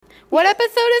What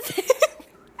episode is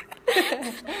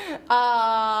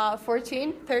it?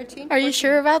 14, 13. Are you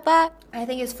sure about that? I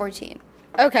think it's 14.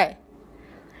 Okay.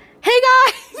 Hey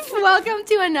guys, welcome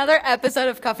to another episode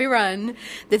of Coffee Run.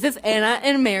 This is Anna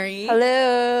and Mary.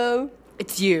 Hello.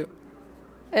 It's you.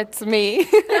 It's me.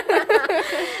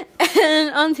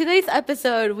 And on today's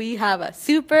episode, we have a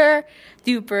super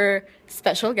duper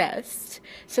special guest.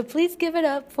 So please give it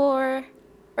up for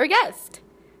our guest.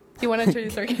 Do you want to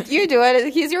introduce our guest? You do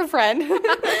it. He's your friend.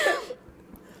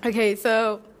 Okay,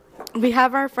 so we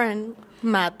have our friend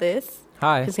Mathis.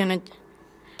 Hi. Who's gonna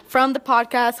from the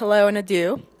podcast Hello and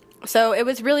Adieu. So it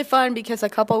was really fun because a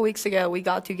couple of weeks ago we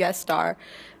got to guest star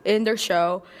in their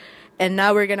show, and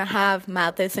now we're gonna have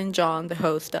Mathis and John, the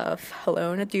host of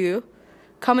Hello and Adieu,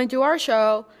 come into our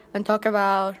show and talk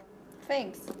about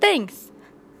Thanks. things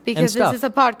because this stuff. is a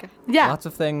podcast. Yeah, Lots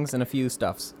of things and a few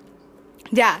stuffs.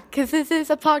 yeah, because this is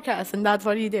a podcast and that's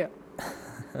what you do.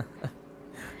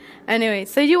 Anyway,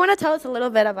 so you want to tell us a little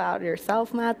bit about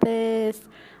yourself, Mathis?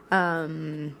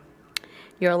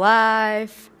 Your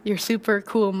life, your super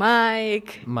cool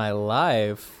mic. My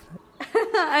life.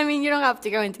 I mean, you don't have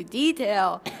to go into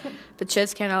detail, but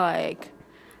just kind of like,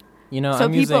 You know, So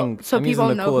I'm people- using so I'm people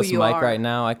using the know who coolest you mic are. right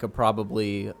now. I could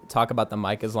probably talk about the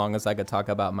mic as long as I could talk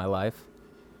about my life.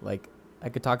 Like, I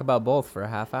could talk about both for a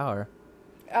half hour.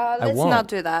 Let's won't. not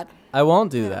do that. I won't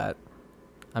do that.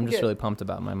 I'm just Good. really pumped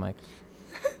about my mic.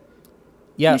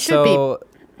 Yeah, You should be.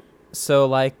 so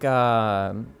like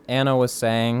Anna was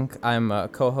saying, I'm a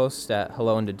co-host at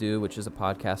Hello and Adieu, which is a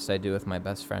podcast I do with my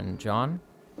best friend John.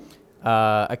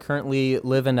 I currently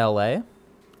live in LA.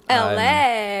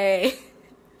 LA.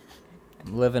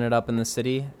 I'm living it up in the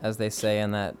city, as they say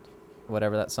in that,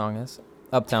 whatever that song is,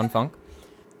 Uptown Funk.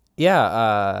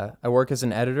 Yeah, I work as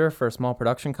an editor for a small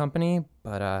production company,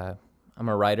 but I'm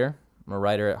a writer. I'm a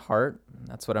writer at heart.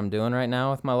 That's what I'm doing right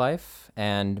now with my life.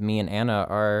 And me and Anna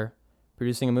are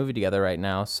producing a movie together right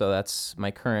now, so that's my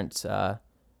current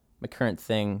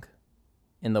thing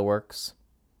in the works,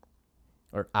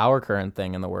 or our current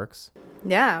thing in the works.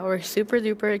 Yeah, we're super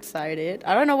duper excited.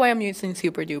 I don't know why I'm using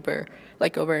super duper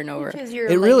like over and over. Because you're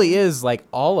It really is like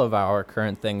all of our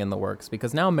current thing in the works,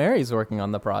 because now Mary's working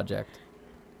on the project.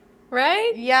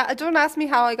 Right? Yeah, don't ask me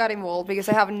how I got involved because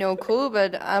I have no clue,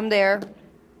 but I'm there.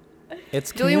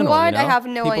 It's Doing communal, what? you I know? have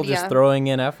no People idea. just throwing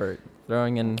in effort,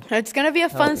 throwing in. It's going to be a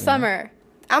fun you know. summer.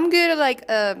 I'm good at like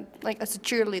as a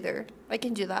cheerleader. I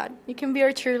can do that. You can be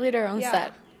our cheerleader on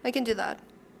set. I can do that.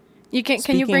 You can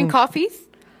you bring Speaking- coffees?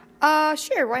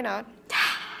 Sure, why not?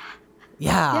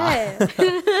 Yeah.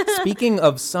 Speaking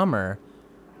of summer,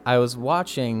 I was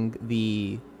watching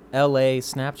the LA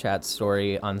Snapchat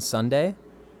story on Sunday,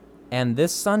 and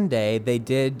this Sunday they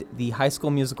did the High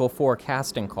School Musical 4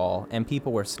 casting call, and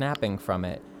people were snapping from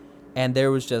it, and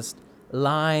there was just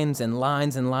lines and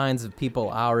lines and lines of people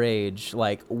our age,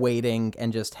 like waiting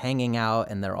and just hanging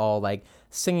out, and they're all like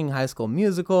singing High School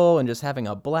Musical and just having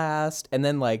a blast, and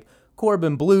then like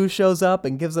Corbin Blue shows up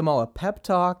and gives them all a pep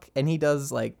talk, and he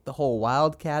does like the whole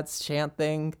Wildcats chant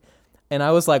thing. And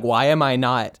I was like, why am I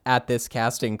not at this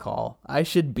casting call? I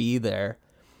should be there.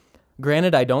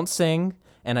 Granted, I don't sing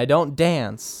and I don't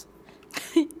dance.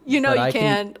 You know But you I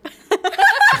can- can.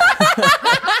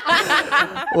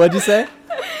 What'd you say?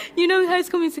 You know High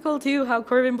School Musical too, how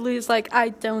Corbin Blue is like, I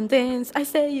don't dance, I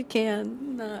say you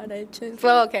can. Not I just...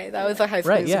 Well, okay, that was a High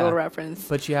School Right, Musical yeah. reference.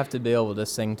 But you have to be able to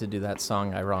sing to do that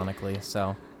song, ironically.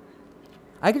 So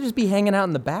I could just be hanging out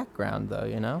in the background, though,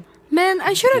 you know? Man,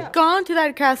 I should have gone to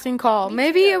that casting call.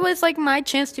 Maybe it was like my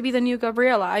chance to be the new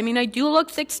Gabriella. I mean, I do look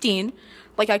 16.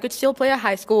 Like, I could still play a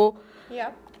high school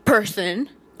Yeah. person.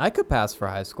 I could pass for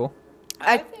high school.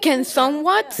 I can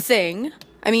somewhat sing.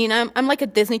 I mean, I'm like a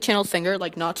Disney Channel singer,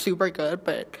 like not super good,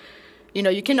 but you know,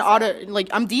 you can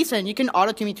I'm decent. You can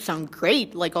auto-tune me to sound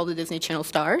great, like all the Disney Channel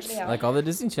stars. Yeah. Like all the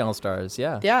Disney Channel stars,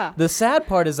 yeah. Yeah. The sad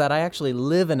part is that I actually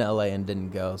live in LA and didn't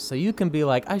go. So you can be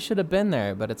like, I should have been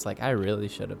there. But it's like, I really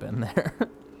should have been there.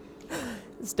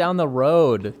 It's down the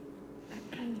road.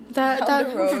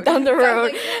 Down the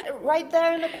road. Right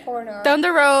there in the corner. Down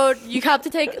the road, you have to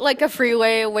take like a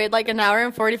freeway, wait like an hour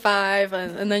and 45,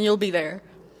 and then you'll be there.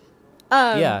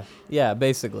 Yeah,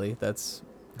 basically. That's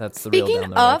the real Speaking down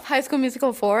the of road. High School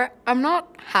Musical 4, I'm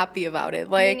not happy about it.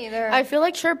 Like, neither. I feel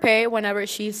like Sharpay, whenever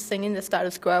she's singing the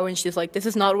status quo and she's like, this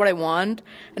is not what I want,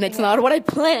 and it's not what I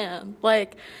planned.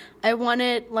 Like, I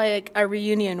wanted, like, a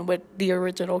reunion with the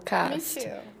original Me cast. too.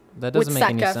 That with doesn't make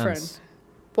any Zac Efron. sense.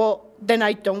 Well, then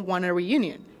I don't want a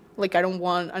reunion. Like, I don't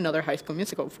want another High School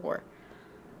Musical 4.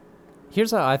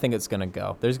 Here's how I think it's going to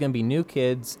go. There's going to be new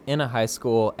kids in a high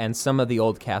school, and some of the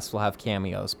old cast will have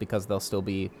cameos because they'll still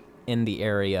be in the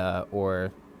area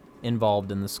or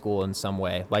involved in the school in some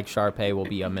way. Like Sharpay will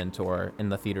be a mentor in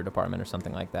the theater department or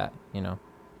something like that, you know?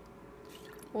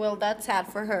 Well, that's sad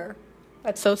for her.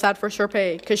 That's so sad for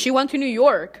Sharpay because she went to New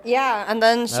York. Yeah, and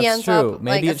then she That's ends true. up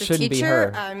Maybe like it as a shouldn't be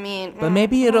teacher. her. I mean, But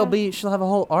maybe she'll have a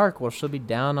whole arc where she'll be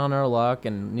down on her luck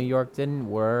and New York didn't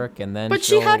work, and then But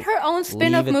she had her own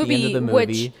spin-off leave at the end movie, of the which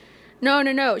movie.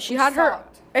 no, she had her.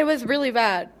 sucked. It was really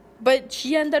bad, but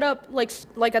she ended up like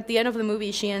at the end of the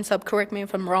movie, she ends up, correct me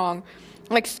if I'm wrong,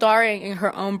 like starring in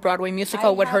her own Broadway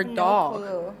musical with her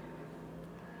dog.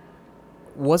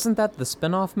 Wasn't that the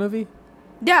spin-off movie?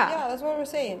 Yeah, that's what we're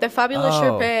saying. The Fabulous Oh.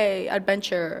 Sharpay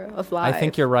Adventure of Life. I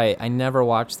think you're right. I never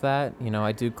watched that. You know,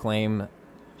 I do claim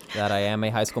that I am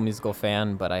a High School Musical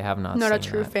fan, but I have not not seen a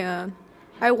true that. fan.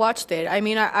 I watched it. I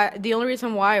mean, I the only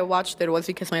reason why I watched it was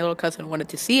because my little cousin wanted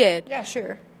to see it. Yeah,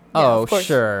 sure. Oh, of course.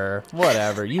 sure.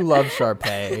 Whatever. You love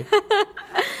Sharpay.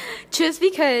 Just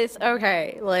because,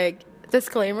 okay, like,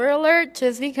 disclaimer alert,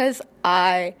 just because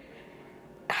I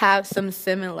have some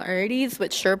similarities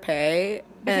with Sharpay.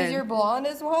 Because you're blonde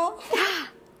as well?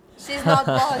 She's not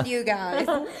blonde, you guys.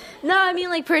 No, I mean,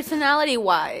 like,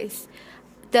 personality-wise.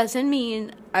 Doesn't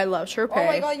mean I love Sharpay. Oh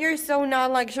my god, you're so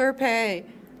not like Sharpay.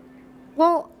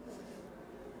 Well,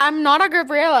 I'm not a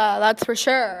Gabriella, that's for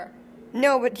sure.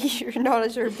 No, but you're not a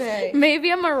Sharpay.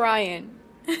 Maybe I'm a Ryan.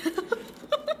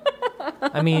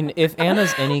 I mean, if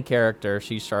Anna's any character,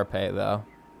 she's Sharpay, though.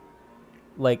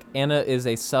 Like, Anna is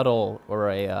a subtle or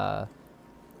a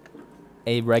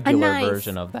regular nice-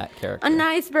 version of that character. A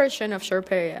nice version of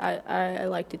Sharpay, I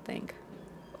like to think.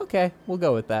 Okay, we'll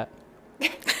go with that.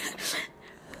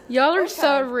 Y'all are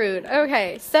so rude.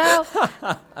 Okay, so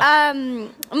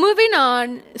moving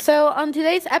on. So on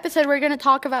today's episode, we're gonna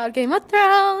talk about Game of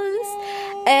Thrones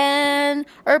and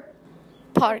our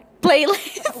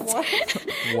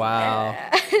playlist. Wow.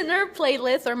 And our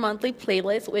playlist, our monthly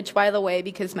playlist, which, by the way,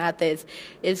 because Matt is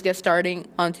just starting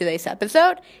on today's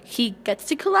episode, he gets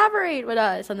to collaborate with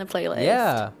us on the playlist.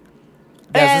 Yeah.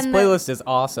 Guys, this And- playlist is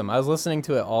awesome. I was listening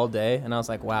to it all day, and I was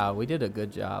like, wow, we did a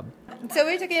good job. So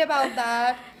we're talking about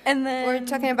that. And then We're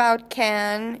talking about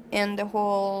Ken and the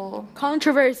whole...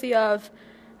 controversy of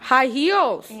high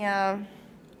heels. Yeah.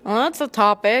 Well, that's a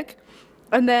topic.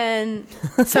 And then,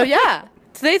 so yeah,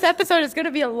 today's episode is going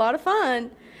to be a lot of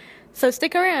fun. So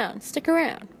stick around.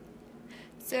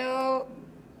 So,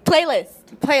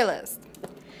 Playlist.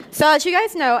 So as you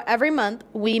guys know, every month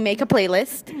we make a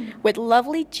playlist with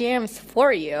lovely jams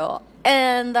for you.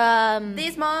 And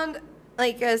this month,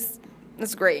 like, is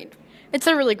great. it's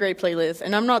a really great playlist.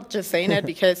 And I'm not just saying it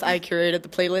because I curated the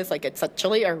playlist. Like, it's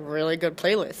actually a really good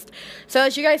playlist. So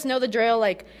as you guys know the drill,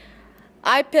 like,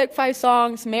 I pick 5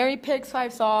 songs, Mary picks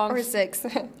 5 songs. Or 6.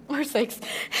 Or 6.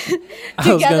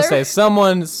 I was going to say,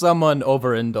 someone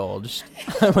overindulged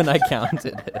when I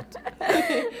counted it.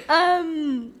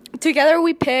 Together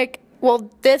we pick,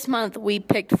 well, this month we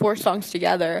picked 4 songs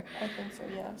together. I think so,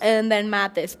 yes. And then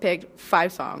Mathis picked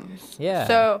 5 songs. Yeah.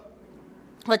 So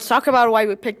let's talk about why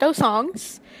we picked those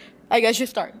songs. I guess you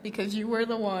start because you were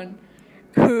the one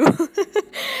who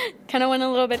kind of went a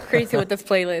little bit crazy with this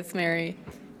playlist, Mary.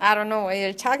 I don't know what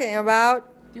you're talking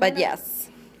about, but yes.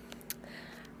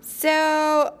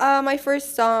 So, my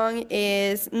first song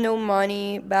is No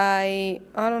Money by,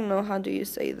 I don't know, how do you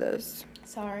say this?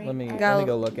 Sorry. Let me Gal-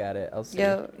 go look at it. I'll see.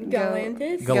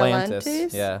 Galantis?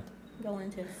 Galantis. Yeah.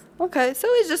 Galantis. Okay, so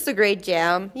it's just a great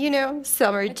jam, you know,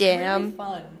 summer jam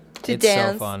fun. to It's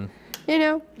dance, so fun. you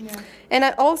know. Yeah. And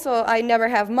I never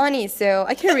have money, so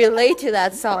I can relate to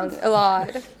that song a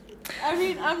lot. I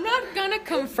mean, I'm not gonna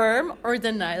confirm or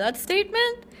deny that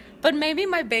statement, but maybe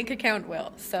my bank account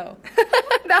will, so.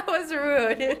 That was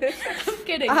rude. I'm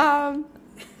kidding.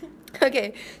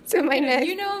 Okay, so my next.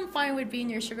 You know I'm fine with being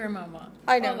your sugar mama.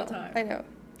 I know. All the time. I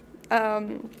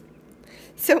know.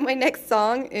 So my next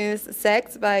song is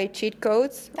 "Sex" by Cheat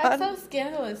Codes. That's so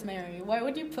scandalous, Mary. Why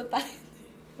would you put that?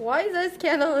 Why is that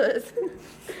scandalous?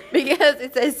 Because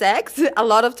it says "sex" a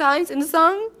lot of times in the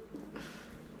song.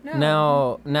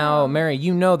 No. Now, Mary,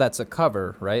 you know that's a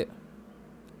cover, right?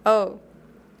 Oh,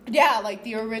 Yeah, like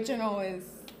the original is.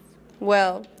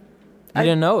 well, You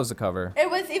didn't know it was a cover. It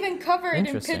was even covered in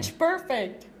Interesting. Pitch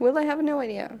Perfect. well, I have no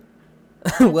idea.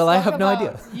 Well, I Talk have no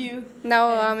about idea. You. Now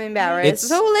I'm embarrassed. It's-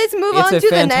 So let's move It's on a to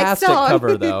the next fantastic song.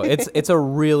 cover, though. It's a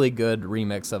really good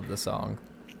remix of the song.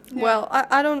 Well,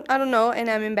 I don't know, and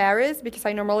I'm embarrassed because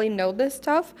I normally know this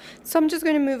stuff. So I'm just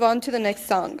gonna move on to the next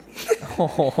song.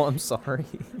 Oh, I'm sorry.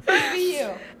 Maybe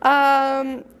you.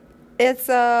 It's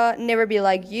 "Never Be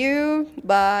Like You"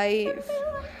 by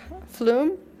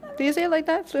Flume. Do you say it like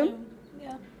that, Flume?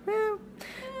 Yeah. Yeah.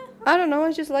 I don't know.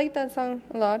 I just like that song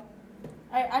a lot.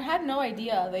 I had no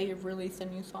idea they released a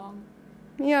new song.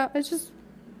 Yeah, it's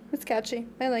catchy.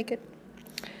 I like it.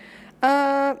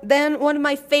 Then one of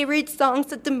my favorite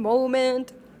songs at the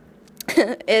moment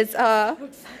is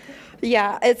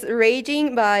it's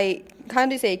Raging by, how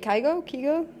do you say, Kygo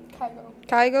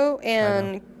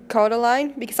and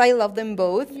Codaline, because I love them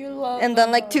both. You love and then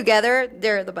them like both. together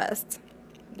they're the best.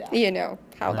 Yeah. You know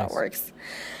how that Nice. works.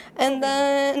 And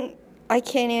then I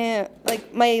can't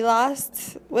like my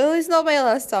last. Well, it's not my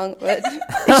last song, but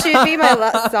it should be my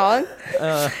last song.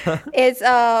 It's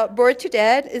 "Bored to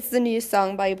Death." It's the new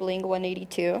song by Blink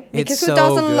 182. Because who so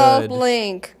doesn't love good.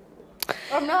 Blink?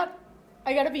 I'm not.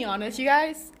 I gotta be honest, you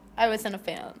guys. I wasn't a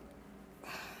fan.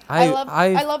 I love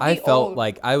I the felt old.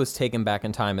 like I was taken back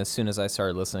in time as soon as I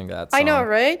started listening to that song. I know,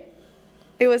 right?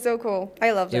 It was so cool.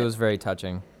 I loved it. It was very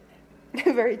touching.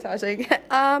 Very touching.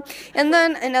 And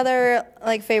then another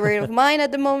like favorite of mine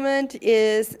at the moment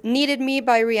is "Needed Me"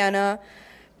 by Rihanna,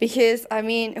 because I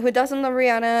mean, who doesn't love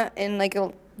Rihanna and like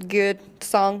a good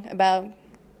song about,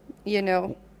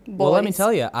 boys? Well, let me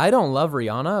tell you, I don't love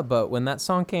Rihanna, but when that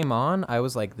song came on, I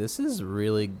was like, this is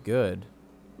really good.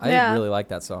 I Yeah. really like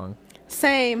that song.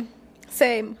 Same.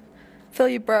 Feel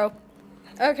you, bro.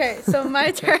 Okay, so my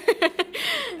turn.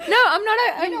 No, I'm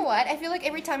not. You know what? I feel like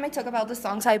every time I talk about the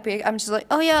songs I pick, I'm just like,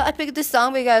 oh yeah, I picked this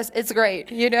song because it's great.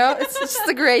 It's just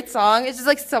a great song. It's just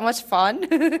like so much fun.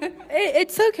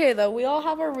 It's okay though. We all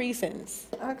have our reasons.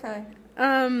 Okay.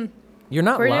 You're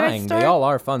not Where do I lying. They start? all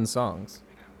are fun songs.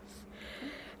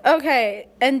 Okay,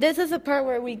 and this is the part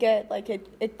where we get like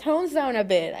it tones down a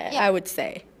bit. Yeah. I would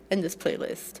say in this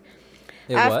playlist.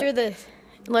 It After what? this,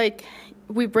 like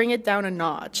we bring it down a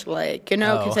notch, like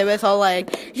because Oh. it was all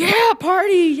like, yeah,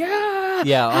 party, yeah.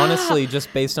 Yeah, honestly,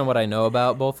 just based on what I know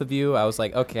about both of you, I was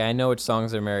like, okay, I know which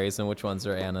songs are Mary's and which ones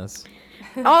are Anna's.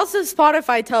 Also,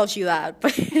 Spotify tells you that,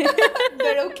 but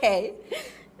But okay.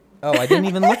 Oh, I didn't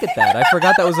even look at that. I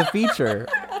forgot that was a feature.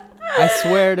 I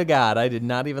swear to God, I did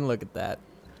not even look at that.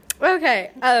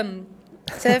 okay.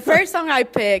 So the first song I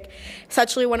pick is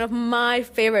actually one of my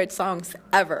favorite songs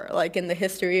ever, like in the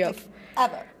history of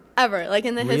ever, like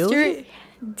in the Really? history.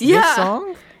 Yeah. This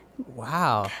song?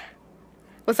 Wow.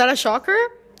 Was that a shocker?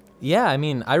 Yeah, I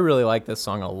mean, I really like this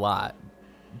song a lot.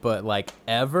 But, like,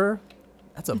 ever?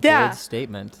 That's a Yeah. bold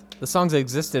statement. The song's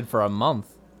existed for a month.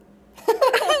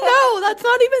 No, that's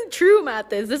not even true,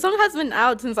 Mathis. This song has been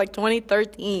out since like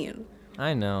 2013.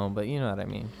 I know, but you know what I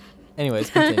mean. Anyways,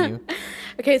 continue.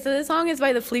 Okay, so this song is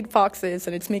by the Fleet Foxes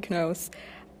and it's Mykonos.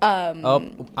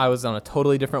 Oh, I was on a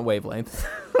totally different wavelength.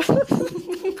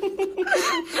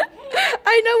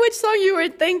 I know which song you were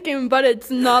thinking, but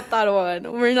it's not that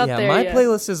one. We're not Yeah, there my yet.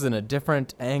 playlist is in a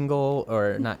different angle,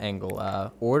 or not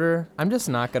angle, order. I'm just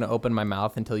not going to open my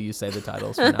mouth until you say the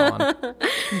titles from now on.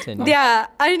 Continue. Yeah,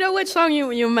 I know which song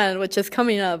you meant, which is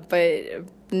coming up, but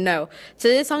no. So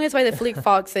this song is by the Fleet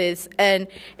Foxes, and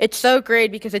it's so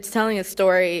great because it's telling a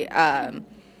story of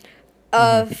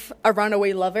a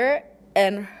runaway lover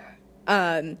and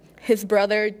his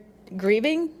brother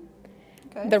grieving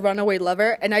the runaway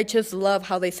lover. And I just love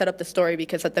how they set up the story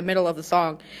because at the middle of the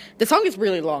song is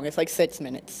really long. It's like 6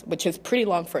 minutes, which is pretty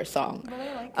long for a song.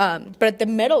 But at the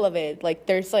middle of it, like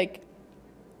there's like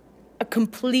a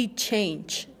complete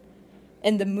change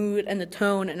in the mood and the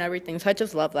tone and everything. So I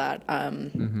just love that.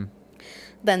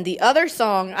 Then the other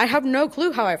song, I have no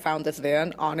clue how I found this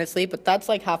band, honestly, but that's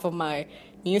like half of my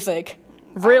music.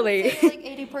 Really. Like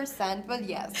 80%, but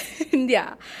yes.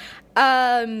 Yeah.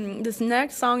 This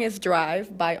next song is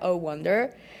Drive by Oh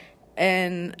Wonder.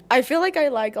 And I feel like I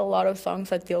like a lot of songs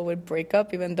that deal with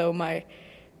breakup, even though my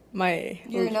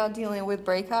You're not dealing with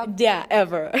breakup? yeah,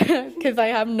 ever, because I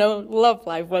have no love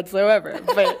life whatsoever.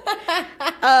 But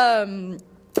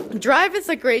Drive is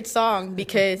a great song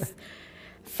because,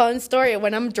 fun story,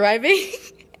 when I'm driving,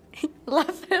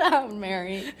 laugh it out,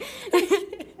 Mary.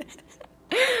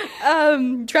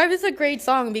 Drive is a great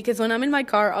song because when I'm in my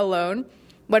car alone,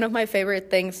 one of my favorite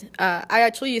things, I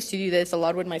actually used to do this a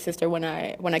lot with my sister when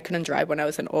I couldn't drive, when I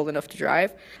wasn't old enough to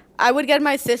drive. I would get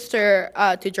my sister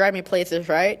to drive me places,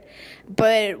 right?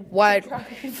 But what?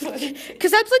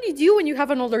 Because that's what you do when you have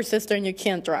an older sister and you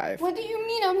can't drive. What do you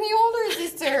mean? I'm the older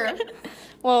sister.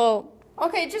 Well,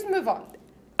 Okay, just move on.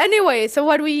 anyway, so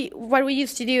what we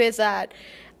used to do is that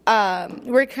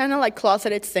we're kind of like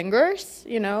closeted singers,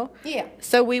 you know? Yeah.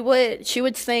 So she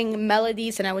would sing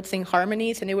melodies and I would sing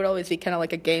harmonies, and it would always be kind of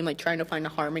like a game, like trying to find a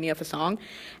harmony of a song.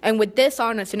 And with this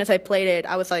song, as soon as I played it,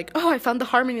 I was like, oh, I found the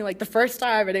harmony like the first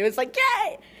time, and it was like,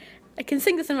 yay! I can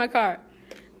sing this in my car.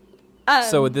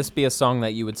 So would this be a song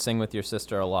that you would sing with your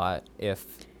sister a lot if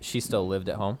she still lived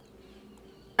at home?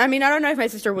 I mean, I don't know if my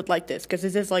sister would like this because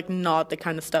this is like not the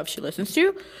kind of stuff she listens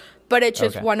to. But it's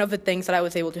just Okay. one of the things that I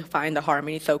was able to find the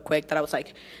harmony so quick that I was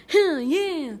like, huh,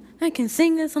 yeah, I can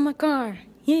sing this on my car.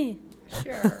 Yeah.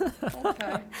 Sure.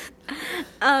 Okay.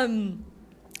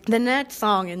 The next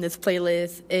song in this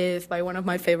playlist is by one of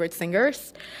my favorite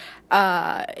singers.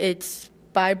 It's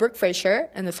by Brooke Fisher,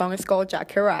 and the song is called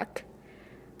Jack Kerouac.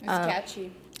 It's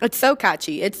catchy. It's so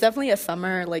catchy. It's definitely a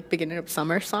summer, like beginning of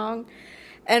summer song.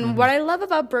 And what I love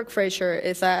about Brooke Fisher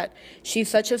is that she's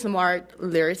such a smart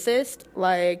lyricist.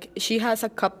 Like, she has a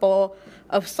couple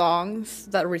of songs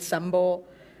that resemble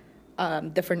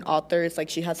different authors. Like,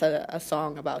 she has a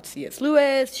song about C.S.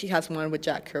 Lewis. She has one with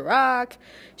Jack Kerouac.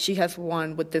 She has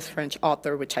one with this French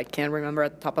author, which I can't remember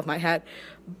at the top of my head.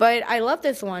 But I love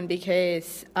this one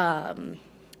because...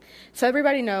 so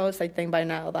everybody knows, I think by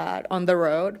now, that On the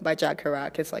Road by Jack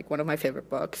Kerouac is like one of my favorite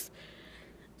books.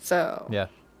 So... Yeah.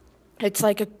 It's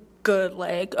like a good,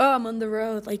 like, oh, I'm on the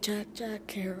road, like Jack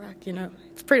Kerouac, you know.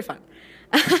 It's pretty fun.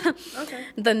 Okay.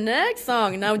 The next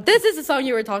song, now this is the song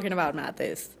you were talking about,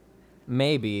 Mathis.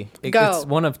 Maybe. Go. It's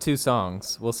one of two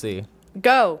songs. We'll see.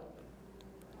 Go.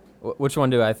 Which one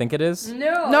do I think it is?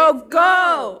 No,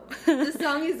 go! The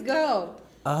song is Go.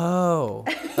 Oh.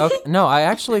 Okay. No, I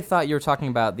actually thought you were talking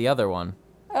about the other one.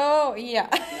 Oh, yeah.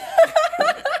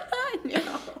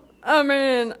 I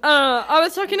mean, I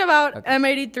was talking about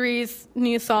M83's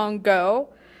new song, Go.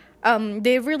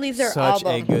 They've released their Such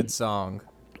album. a good song.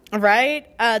 Right?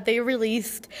 They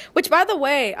released, which by the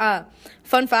way,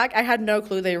 fun fact, I had no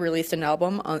clue they released an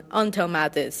album until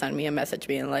Mathis sent me a message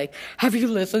being like, have you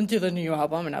listened to the new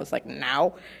album? And I was like,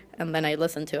 no. And then I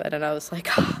listened to it and I was like,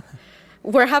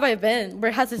 where have I been?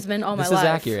 Where has this been all my This life? is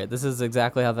accurate. This is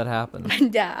exactly how that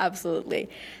happened. Yeah, absolutely.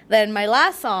 Then my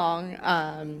last song,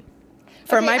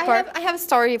 for Okay, my part. I have a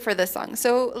story for this song.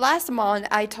 So last month,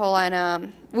 I told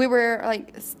Anna we were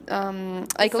like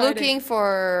looking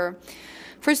for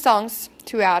songs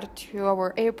to add to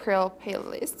our April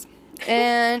playlist,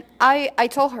 and I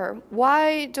told her,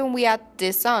 why don't we add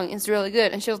this song? It's really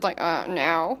good, and she was like,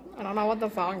 no. I don't know what the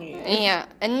song is. Yeah,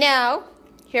 and now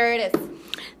here it is.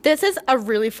 This is a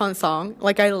really fun song.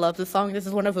 Like, I love the song. This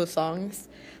is one of those songs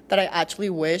that I actually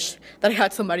wish that I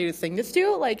had somebody to sing this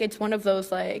to. Like, it's one of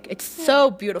those, like, it's so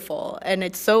beautiful and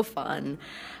it's so fun.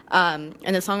 And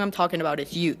the song I'm talking about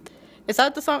is Youth. Is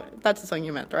that the song? That's the song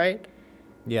you meant, right?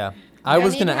 Yeah. I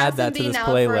was it going to add that hasn't to this been out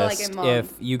for, like, a playlist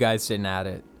month. if you guys didn't add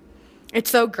it. It's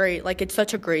so great. Like, it's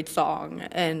such a great song.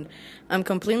 And I'm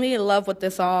completely in love with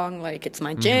this song. Like, it's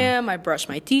my jam. I brush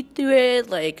my teeth to it.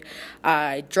 Like,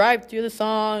 I drive through the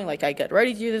song. Like, I get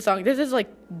ready to do the song. This is, like,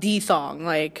 the song.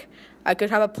 Like, I could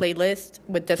have a playlist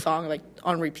with this song, like,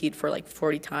 on repeat for, like,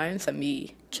 40 times and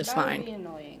be just That fine. would be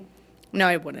annoying. No,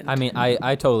 I wouldn't. I mean,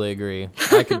 I totally agree.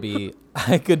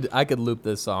 I could loop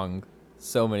this song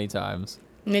so many times.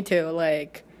 Me too.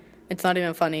 Like, it's not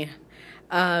even funny.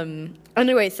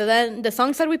 Anyway, so then the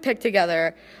songs that we picked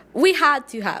together, we had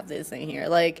to have this in here.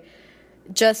 Like,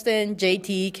 Justin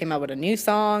JT came out with a new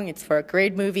song. It's for a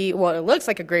great movie. Well, it looks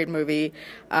like a great movie.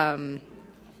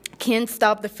 Can't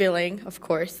Stop the Feeling, of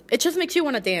course. It just makes you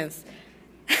want to dance.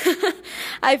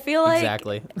 I feel like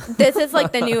Exactly. this is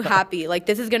like the new Happy. Like,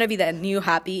 this is going to be the new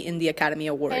Happy in the Academy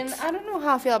Awards. And I don't know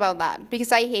how I feel about that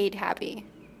because I hate Happy.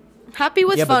 Happy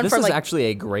was Yeah, but fun this for is like actually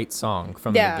a great song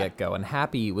from Yeah. the get-go, and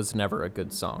Happy was never a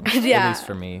good song, Yeah. at least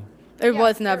for me. It Yeah,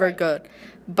 was you're never right. good.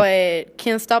 But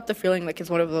Can't Stop the Feeling, like, is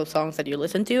one of those songs that you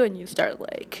listen to and you start,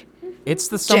 like, It's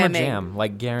the summer Jamming. jam,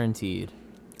 like guaranteed.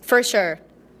 for sure.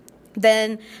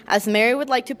 Then, as Mary would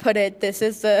like to put it, this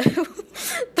is the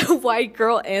the white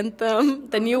girl anthem,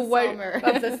 the new white summer.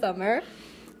 of the summer,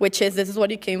 which is This Is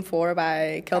What You Came For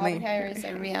by Calvin Kelly. Harris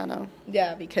and Rihanna.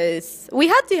 Yeah, because we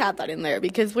had to have that in there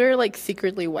because we're, like,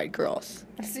 secretly white girls.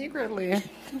 Secretly.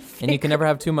 And you can never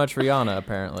have too much Rihanna,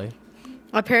 apparently.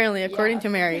 Apparently, according Yeah. to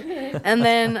Mary. And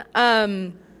then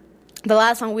the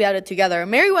last song we added together,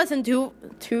 Mary wasn't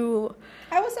too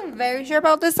I wasn't very sure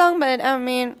about this song, but I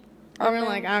mean, we were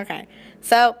like, okay.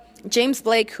 So James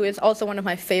Blake, who is also one of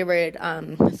my favorite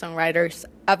songwriters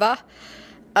ever,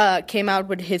 came out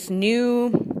with his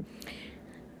new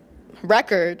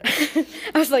record. I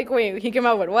was like, wait, he came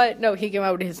out with what? No, he came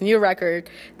out with his new record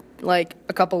like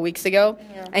a couple weeks ago.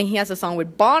 Yeah. And he has a song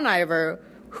with Bon Iver,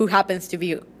 who happens to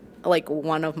be like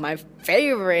one of my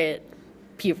favorite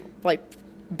people, like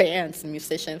bands and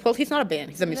musicians. Well, he's not a band,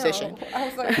 he's a musician. No. I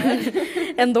was like,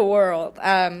 what? In the world.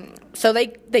 So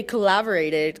they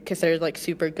collaborated because they're like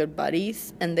super good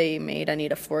buddies, and they made I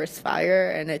Need a Forest Fire,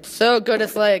 and it's so good.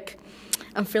 It's like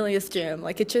I'm feeling this jam.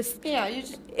 Like, it just Yeah, you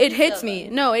just. it hits me.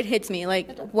 No, it hits me.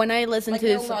 Like when I listen Like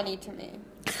to no this. money to me.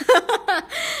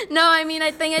 No, I mean,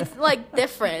 I think it's like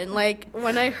different. Like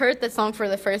when I heard the song for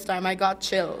the first time, I got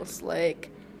chills. Like,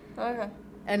 Okay.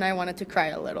 and I wanted to cry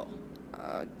a little.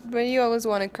 But you always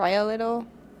want to cry a little.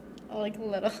 Like a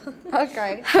little.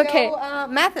 Okay. Okay. So,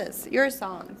 Mathis, your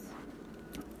songs.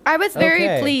 I was very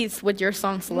Okay. pleased with your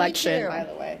song selection, too. by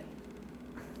the way.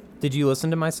 Did you listen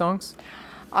to my songs?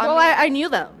 Well, I knew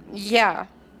them. Yeah.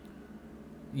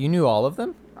 You knew all of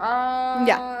them?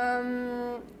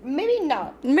 Maybe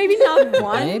not. Maybe not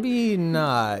one. Maybe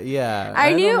not. Yeah. I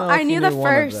don't knew know if I you knew the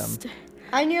one of them. first.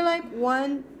 I knew like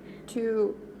 1,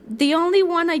 2. The only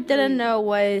one I didn't know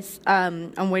was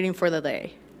I'm waiting for the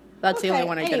day. That's the only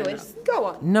one I didn't know. Anyways, go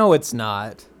on. No, it's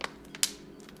not.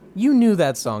 You knew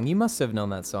that song. You must have known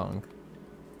that song.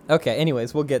 Okay,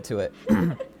 anyways, we'll get to it.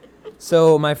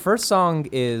 So my first song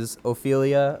is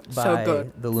Ophelia So by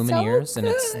good. the Lumineers, and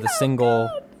it's the single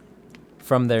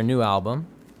from their new album.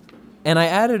 And I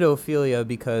added Ophelia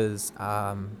because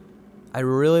I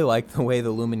really like the way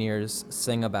the Lumineers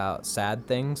sing about sad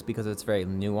things, because it's very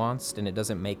nuanced and it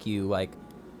doesn't make you like,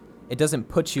 it doesn't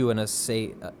put you in a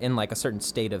like a certain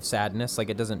state of sadness. Like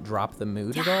it doesn't drop the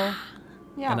mood at all.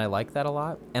 Yeah. And I like that a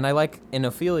lot. And I like in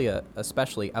Ophelia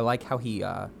especially, I like how he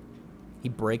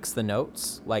breaks the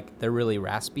notes. Like they're really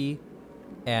raspy,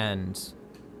 and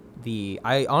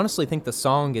I honestly think the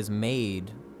song is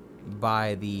made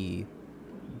by the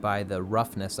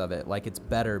roughness of it. Like it's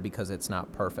better because it's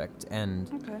not perfect, and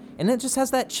it just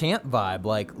has that chant vibe.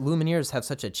 Like Lumineers have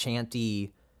such a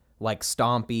chanty, like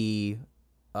stompy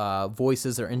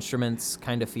voices or instruments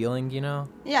kind of feeling, you know.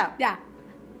 Yeah. Yeah.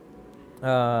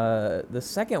 The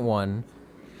second one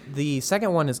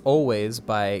is Always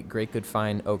by Great Good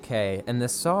Fine Okay, and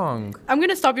this song, I'm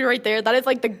gonna stop you right there. That is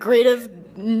like the greatest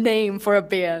name for a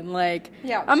band. Like,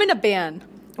 Yeah. I'm in a band.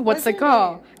 What's it your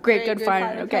called? name? Great, good,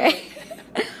 fine. Okay.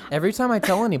 every time I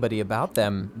tell anybody about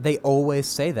them, they always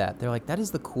say that. They're like, that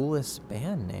is the coolest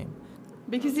band name.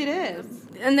 Because it is.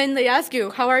 And then they ask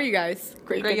you, "How are you guys?"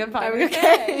 Great, good, fine.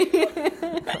 Okay.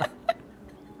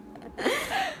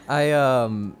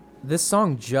 This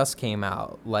song just came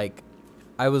out. Like,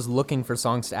 I was looking for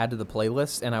songs to add to the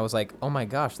playlist, and I was like, oh my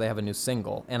gosh, they have a new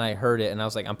single. And I heard it, and I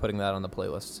was like, I'm putting that on the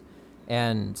playlist.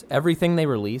 And everything they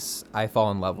release, I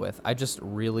fall in love with. I just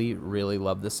really, really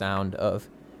love the sound of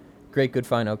Great Good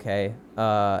Fine Okay.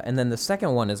 And then the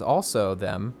second one is also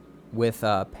them with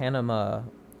Panama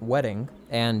Wedding,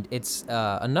 and it's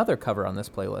another cover on this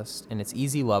playlist, and it's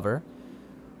Easy Lover,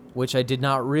 which I did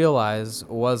not realize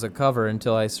was a cover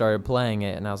until I started playing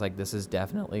it, and I was like, this is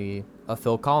definitely a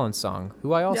Phil Collins song,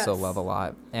 who I also Yes. love a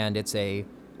lot, and it's a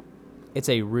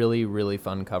really, really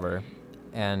fun cover,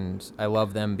 and I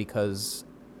love them because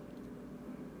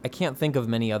I can't think of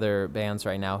many other bands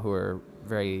right now who are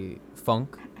very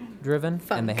funk-driven,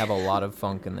 and they Funk. have a lot of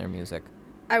funk in their music.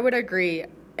 I would agree.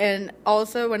 And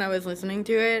also, when I was listening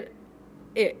to it,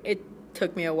 it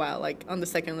took me a while. Like, on the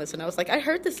second listen, I was like, I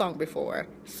heard this song before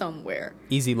somewhere.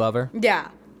 Easy Lover. Yeah.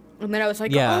 And then I was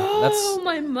like, Yeah, oh, that's-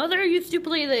 my mother used to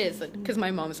play this. Because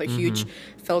my mom is a huge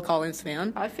Phil Collins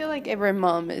fan. I feel like every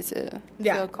mom is a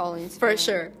Yeah, Phil Collins For fan.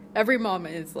 sure. Every mom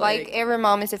is Like every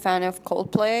mom is a fan of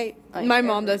Coldplay. Like, my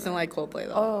mom doesn't like Coldplay,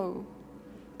 though. Oh.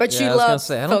 But she Yeah, I was gonna loves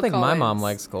say, I don't Phil think my mom Collins.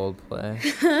 likes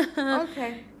Coldplay.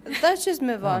 Okay. Let's just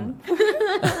move on.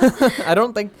 I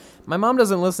don't think my mom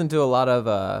doesn't listen to a lot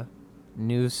of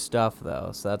new stuff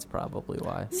though, so that's probably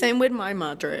why. Same with my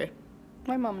mother.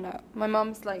 My mom no. My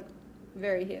mom's like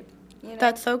very hip. You know?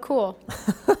 That's so cool.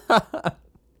 I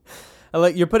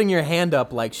like you're putting your hand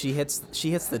up like she hits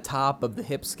the top of the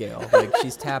hip scale, like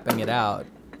she's tapping it out.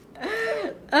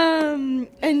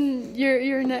 And your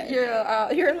your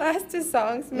last two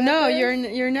songs. no,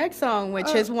 Mathis? your next song,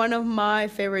 which is one of my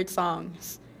favorite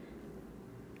songs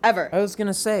ever. I was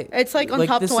gonna say It's like on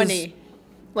top this is- 20.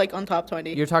 Like on top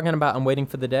 20. You're talking about I'm Waiting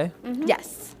for the Day?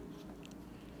 Yes.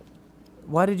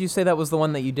 Why did you say that was the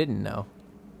one that you didn't know?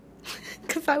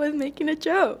 Because I was making a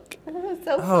joke.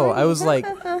 So Oh, I funny. was like,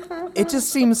 it just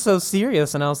seems so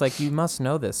serious, and I was like, you must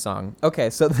know this song. Okay,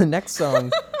 so the next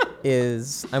song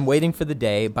is I'm Waiting for the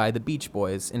Day by the Beach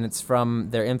Boys, and it's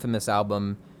from their infamous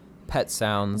album Pet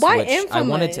Sounds, Why which infamous? I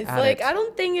wanted to add Like, it. I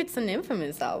don't think it's an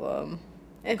infamous album.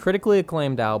 Critically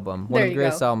acclaimed album, one There of the you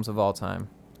greatest go. albums of all time.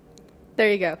 There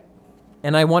you go.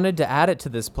 And I wanted to add it to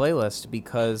this playlist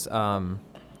because on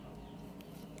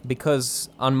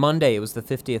Monday it was the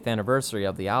 50th anniversary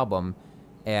of the album,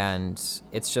 and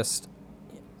it's just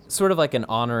sort of like an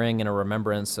honoring and a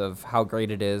remembrance of how great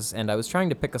it is. And I was trying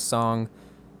to pick a song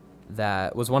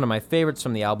that was one of my favorites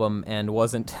from the album and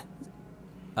wasn't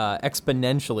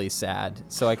exponentially sad,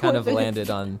 so I kind of landed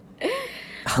on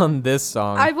on this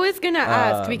song. I was gonna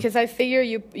ask because I figure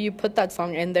you put that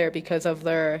song in there because of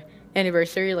their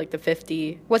anniversary, like the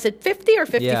 50. Was it 50 or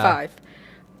 55?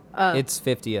 It's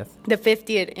 50th. The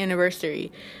 50th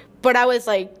anniversary. But I was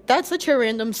like, that's such a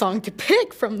random song to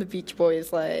pick from the Beach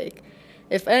Boys. Like,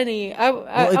 if any,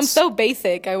 I'm so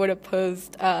basic. I would have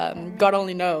posed God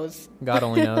Only Knows. God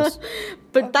Only Knows.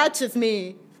 But that's just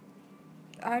me.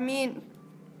 I mean,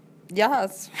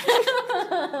 yes.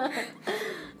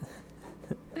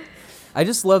 I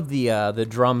just love the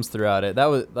drums throughout it.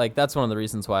 That's one of the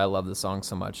reasons why I love the song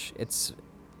so much. It's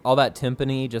all that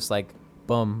timpani, just like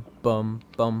bum bum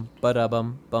bum ba-da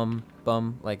bum bum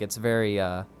bum. Like it's very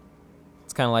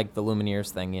it's kind of like the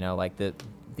Lumineers thing, you know, like the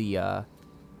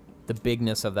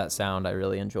bigness of that sound I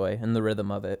really enjoy, and the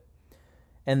rhythm of it.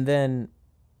 And then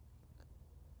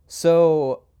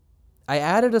so I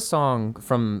added a song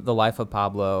from The Life of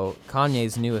Pablo,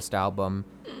 Kanye's newest album,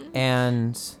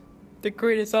 and the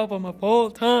greatest album of all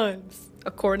times,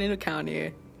 according to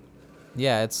Kanye.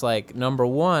 yeah, it's like number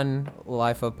 1,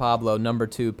 Life of Pablo, number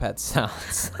 2, Pet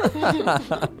Sounds.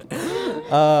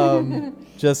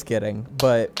 Just kidding.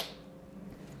 But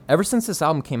ever since this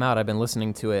album came out, I've been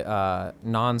listening to it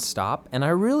nonstop, and I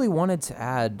really wanted to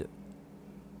add.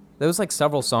 There was like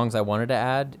several songs I wanted to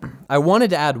add. I wanted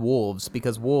to add Wolves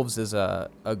because Wolves is a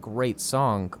great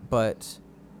song, but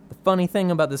the funny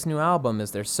thing about this new album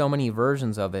is there's so many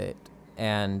versions of it,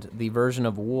 and the version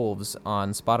of Wolves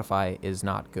on Spotify is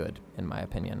not good, in my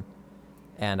opinion.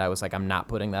 And I was like, I'm not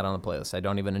putting that on the playlist. I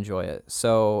don't even enjoy it.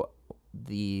 So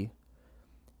the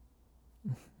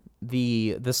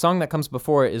song that comes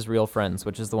before it is Real Friends,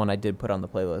 which is the one I did put on the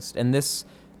playlist. And this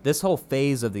whole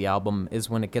phase of the album is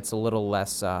when it gets a little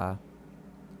less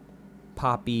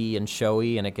poppy and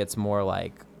showy, and it gets more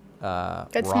like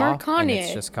It's raw, more Kanye. and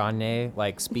it's just Kanye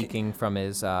like speaking from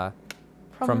his his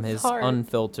heart.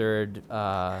 unfiltered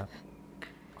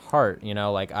heart, you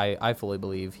know, like I fully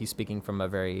believe he's speaking from a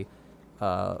very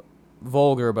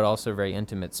vulgar but also very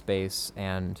intimate space,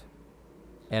 and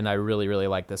I really, really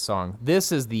like this song.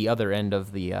 This is the other end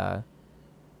of the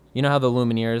you know how the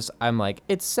Lumineers, I'm like,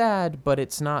 it's sad, but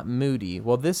it's not moody.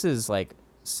 Well, this is like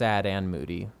sad and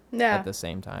moody at the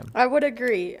same time. I would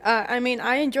agree. I mean,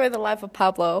 I enjoy The Life of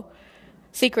Pablo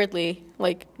secretly,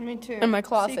 like Me too. in my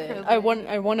closet. Secretly.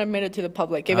 I won't admit it to the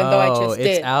public, even though I just did.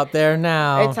 It's out there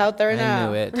now. It's out there now. I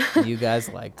knew it. You guys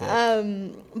liked it.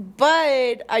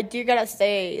 But I do gotta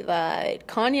say that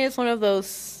Kanye is one of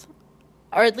those,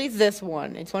 or at least this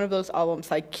one, it's one of those albums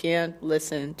I can't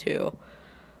listen to,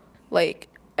 like,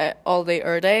 all day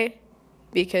or day,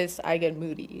 because I get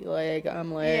moody. Like,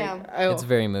 I'm like, Yeah. It's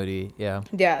very moody, yeah.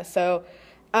 Yeah, so,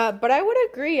 but I would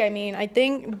agree. I mean, I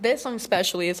think this song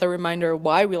especially is a reminder of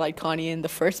why we like Kanye in the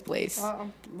first place.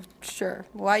 Sure.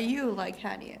 Why you like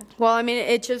Kanye? Well, I mean,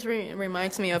 it just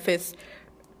reminds me of his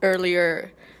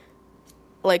earlier,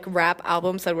 like, rap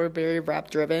albums that were very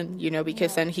rap-driven, you know,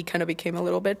 because then he kind of became a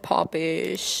little bit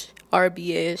pop-ish,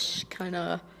 R&B-ish, kind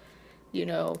of, you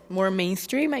know, more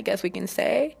mainstream, I guess we can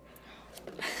say.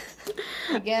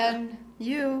 Again,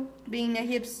 you being a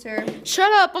hipster.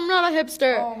 Shut up, I'm not a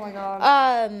hipster. Oh my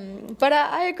god. But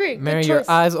I agree. Good Mary, your choice.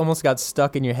 eyes almost got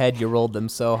stuck in your head. You rolled them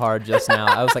so hard just now.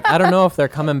 I was like, I don't know if they're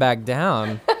coming back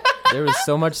down. There was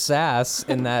so much sass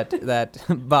in that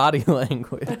body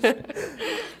language.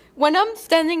 When I'm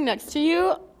standing next to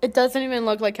you, it doesn't even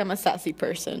look like I'm a sassy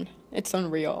person. It's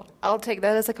unreal. I'll take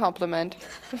that as a compliment.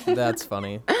 That's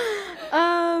funny.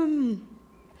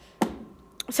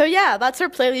 So yeah, that's our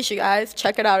playlist, you guys.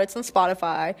 Check it out. It's on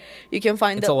Spotify. You can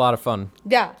find It's a lot of fun.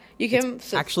 Yeah, you can.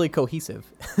 Actually cohesive.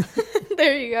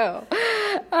 There you go.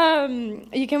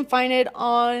 You can find it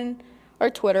on our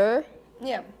Twitter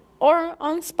Yeah. or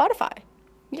on Spotify.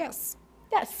 Yes.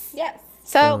 Yes. Yes.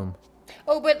 So Boom.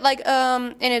 Oh, but like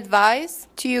an advice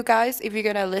to you guys, if you're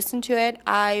gonna listen to it,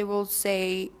 I will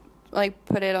say like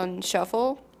put it on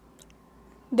shuffle.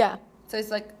 yeah, So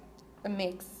it's like a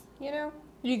mix, you know?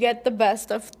 you get the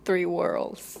best of three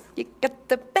worlds. You got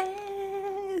the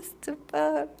best of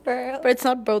both worlds. But it's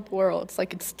not both worlds.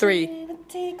 Like, it's three. It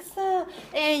takes all,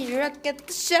 and you rock at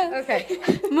the show. Okay,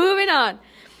 moving on.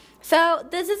 So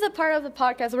this is a part of the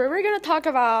podcast where we're going to talk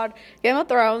about Game of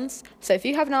Thrones. So if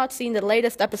you have not seen the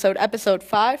latest episode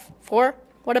 4,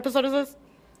 what episode is this?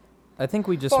 I think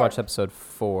we just 4. watched episode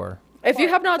 4. If you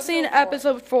have not Episode seen 4.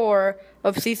 episode 4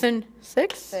 of season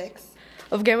 6 6.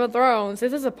 of Game of Thrones,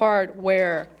 this is a part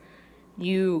where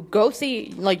you go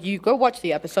watch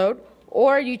the episode,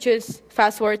 or you just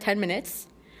fast forward 10 minutes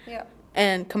Yeah.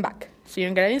 and come back. So you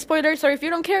don't get any spoilers, or if you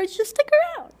don't care, just stick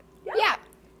around. Yeah.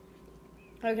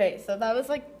 Okay, so that was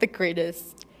like the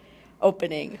greatest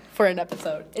opening for an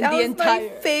episode in That the was entire. my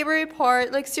favorite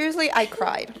part. Like, seriously, I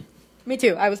cried. Me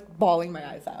too. I was bawling my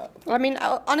eyes out. I mean,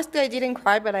 honestly, I didn't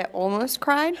cry, but I almost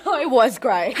cried. I was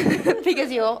crying.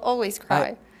 Because you always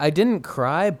cry. I didn't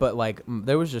cry, but like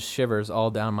there was just shivers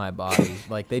all down my body.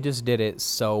 Like they just did it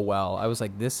so well. I was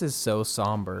like, this is so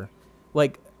somber.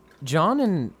 Like John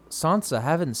and Sansa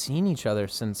haven't seen each other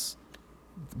since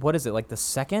what is it, like the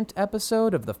second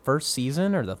episode of the first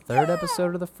season or the third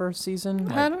episode of the first season?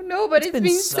 Like, I don't know, but it's been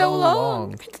so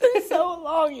long. It's been so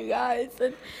long, you guys.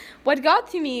 And what got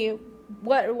to me,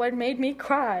 what made me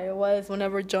cry was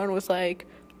whenever John was like,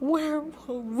 where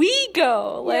will we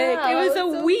go? Like, Yeah, it was that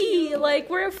was a so we. cute. Like,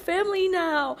 we're a family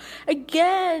now.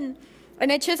 Again.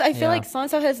 And it just, I feel Yeah. like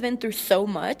Sansa has been through so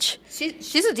much.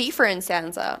 She's a different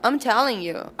Sansa. I'm telling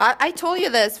you. I told you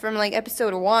this from like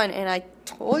episode 1, and I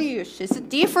told you she's a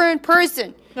different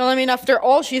person. No, I mean, after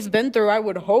all she's been through, I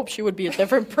would hope she would be a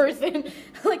different person.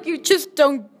 Like, you just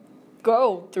don't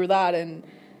go through that and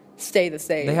stay the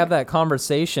same. They have that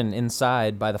conversation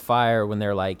inside by the fire when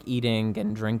they're like eating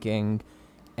and drinking,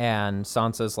 and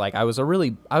Sansa's like, I was a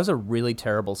really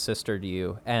terrible sister to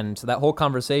you. And that whole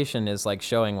conversation is like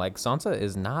showing like Sansa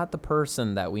is not the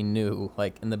person that we knew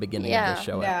like in the beginning of the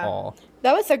show at all.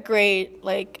 That was a great,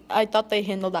 like, I thought they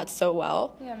handled that so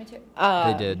well. Yeah, me too.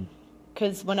 They did.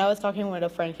 Because when I was talking with a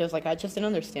friend, he was like, I just didn't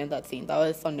understand that scene. That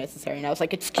was unnecessary. And I was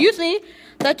like, excuse me?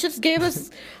 That just gave us...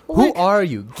 Who are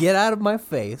you? Get out of my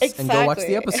face and go watch the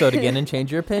Exactly. episode again and change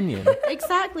your opinion.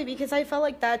 Exactly, because I felt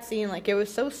like that scene, like, it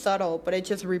was so subtle, but it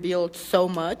just revealed so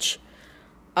much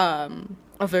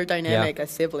of their dynamic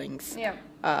as siblings. Yeah.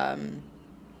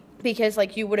 Because,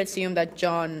 like, you would assume that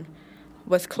John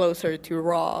was closer to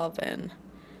Robb and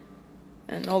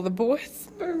all the boys.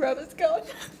 But Robb is gone.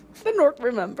 The North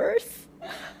remembers.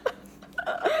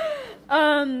 But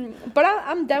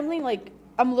I'm definitely, like,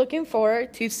 I'm looking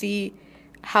forward to see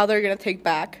how they're going to take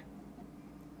back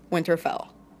Winterfell.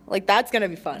 Like, that's going to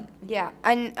be fun. Yeah,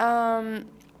 and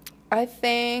I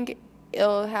think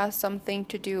it has something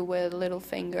to do with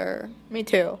Littlefinger. Me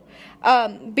too.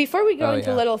 Before we go Oh,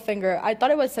 into yeah. Littlefinger, I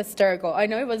thought it was hysterical. I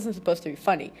know it wasn't supposed to be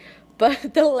funny,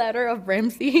 but the letter of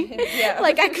Ramsay,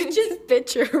 like I could just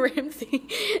picture Ramsay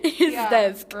in his Yeah,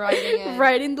 desk writing it.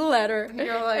 writing the letter,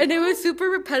 You're like, and it was super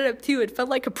repetitive too. It felt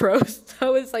like a prose. I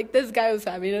was like, this guy was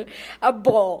having a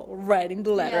ball writing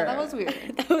the letter. that was weird.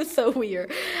 That was so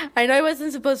weird. I know it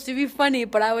wasn't supposed to be funny,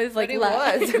 but I was like, it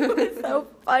laughing. was. It was so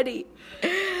funny.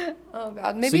 Oh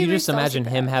God, maybe So you we just saw imagine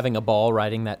him that. having a ball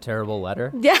writing that terrible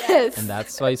letter? Yes. And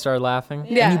that's why you started laughing?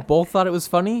 Yeah. And you both thought it was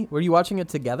funny? Were you watching it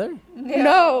together?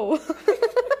 No.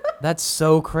 That's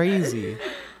so crazy.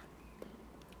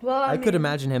 Well, I could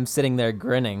imagine him sitting there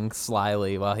grinning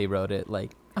slyly while he wrote it,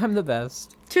 like, I'm the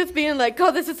best. just being like,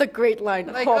 oh, this is a great line.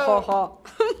 Like, Ha ha oh.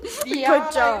 ha. Yeah,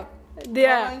 Good job.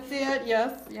 Yeah. I see it.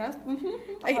 Yes, yes.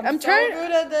 I'm so trying-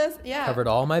 good at this. Yeah. Covered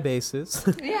all my bases.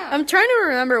 Yeah. I'm trying to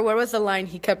remember what was the line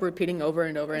he kept repeating over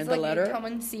and over in It's the like letter. Come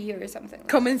and see or something.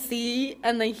 Come and see,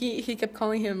 and then he kept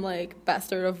calling him like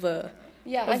bastard of the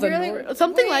Yeah, of the you're like, North,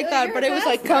 something wait, like that. you're But a it was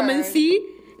like come and bastard.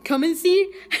 see, come and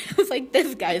see. I was like,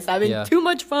 this guy's having Yeah. too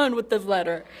much fun with this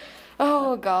letter.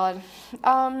 Oh God.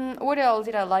 What else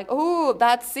did I like? Oh,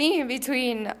 that scene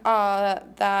between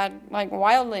that like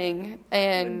wildling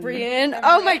and Brienne.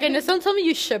 Oh my goodness! Don't tell me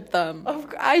you ship them.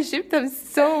 I ship them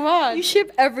so much. You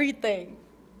ship everything.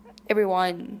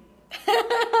 Everyone.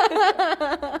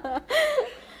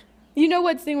 You know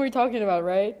what scene we're talking about,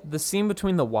 right? The scene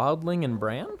between the wildling and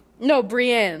Bran? No,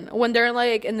 Brienne. When they're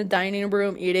like in the dining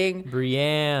room eating.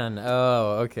 Brienne.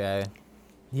 Oh, okay.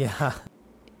 Yeah.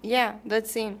 Yeah, that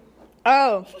scene.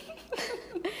 Oh,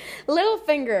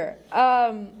 Littlefinger.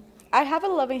 I have a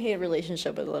love-and-hate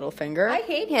relationship with Littlefinger. I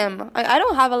hate him. I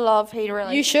don't have a love-hate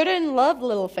relationship. You shouldn't love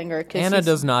Littlefinger. Anna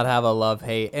does not have a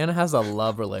love-hate. Anna has a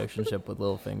love relationship with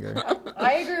Littlefinger.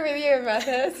 I agree with you,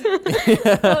 Mathis.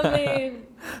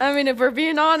 I mean, if we're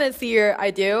being honest here, I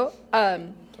do.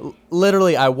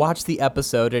 Literally, I watched the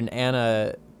episode and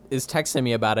Anna is texting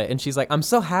me about it, and she's like, I'm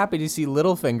so happy to see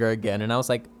Littlefinger again. And I was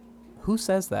like, who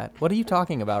says that? What are you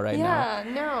talking about right now?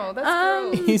 Yeah, no,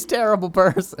 that's gross. He's a terrible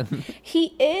person. He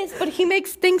is, but he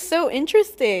makes things so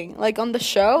interesting. Like on the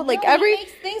show, like No, every. he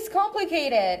makes things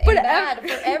complicated But and bad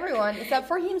for everyone except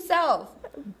for himself.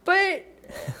 But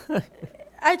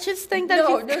I just think that.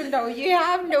 No. You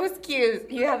have no excuse.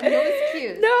 You have no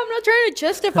excuse. No, I'm not trying to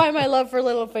justify my love for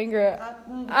Littlefinger.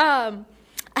 I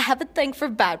have a thing for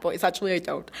bad boys. Actually, I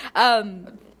don't.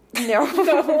 No.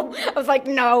 I was like,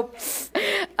 no.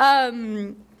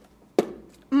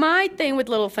 my thing with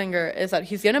Littlefinger is that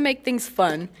he's gonna make things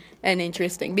fun and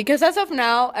interesting, because as of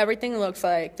now, everything looks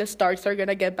like the Starks are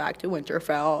gonna get back to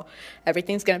Winterfell.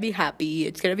 Everything's gonna be happy.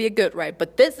 It's gonna be a good ride.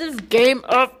 But this is Game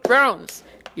of Thrones.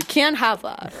 You can't have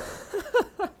that.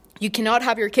 You cannot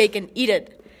have your cake and eat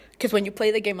it, because when you play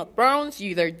the Game of Thrones,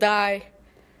 you either die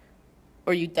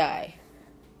or you die,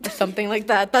 or something like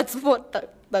that. That's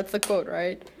the quote,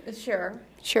 right? Sure,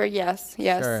 yes.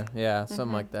 Sure, yeah,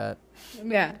 something like that.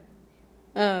 Yeah.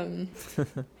 That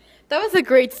was a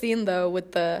great scene though.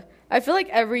 I feel like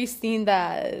every scene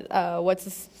that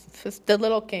the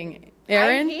Little King,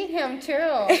 Aaron. I hate him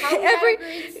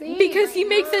too. Because he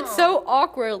makes it so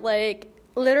awkward. Like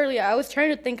literally, I was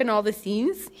trying to think in all the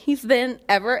scenes he's been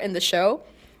ever in the show,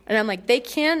 and I'm like, they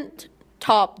can't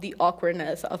top the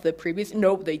awkwardness of the previous.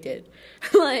 Nope, they did.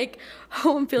 Like,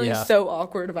 oh, I'm feeling so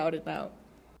awkward about it now.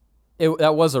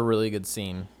 That was a really good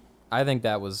scene. I think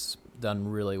that was done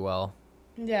really well.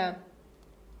 Yeah.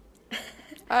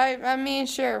 I mean,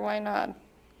 sure, why not?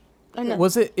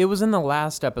 Was it? It was in the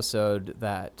last episode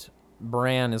that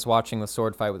Bran is watching the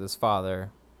sword fight with his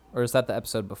father, or is that the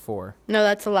episode before? No,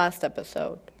 that's the last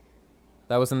episode.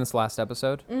 That was in this last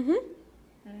episode? Mm-hmm.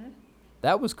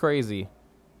 That was crazy.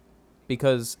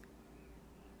 Because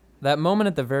that moment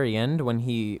at the very end when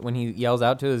he yells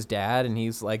out to his dad and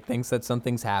he's like thinks that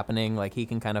something's happening, like he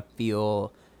can kind of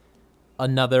feel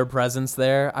another presence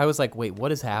there. I was like, wait,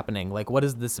 what is happening? Like, what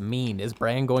does this mean? Is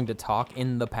Bran going to talk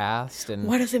in the past? And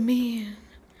what does it mean?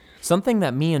 something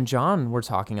that me and John were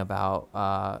talking about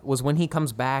was when he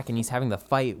comes back and he's having the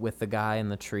fight with the guy in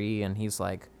the tree and he's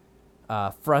like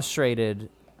frustrated.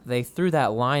 They threw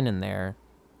that line in there.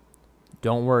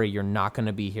 Don't worry, you're not going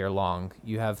to be here long.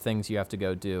 You have things you have to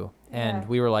go do. And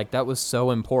we were like, that was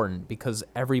so important because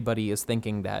everybody is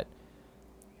thinking that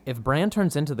if Bran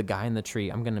turns into the guy in the tree,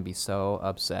 I'm going to be so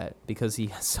upset because he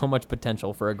has so much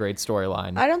potential for a great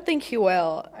storyline. I don't think he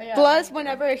will. Plus,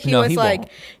 whenever he was like,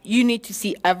 won't. You need to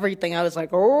see everything, I was like,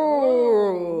 oh,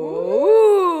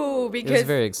 because it was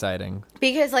very exciting.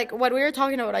 Because, like, what we were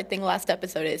talking about, I think, last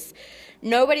episode is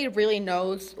nobody really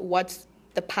knows what's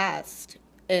the past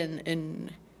in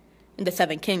the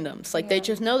Seven Kingdoms. Like, they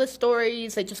just know the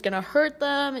stories. They're just going to hurt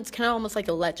them. It's kind of almost like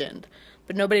a legend.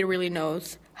 But nobody really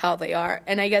knows how they are.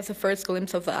 And I guess the first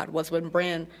glimpse of that was when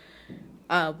Bran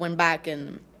went back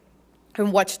and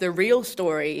watched the real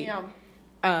story.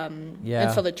 And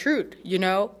saw the truth, you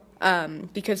know?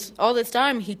 Because all this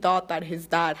time he thought that his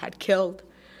dad had killed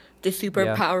the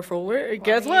super powerful word.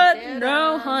 Guess what?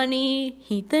 No, honey,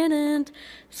 he didn't.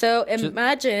 So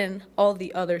imagine all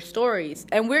the other stories.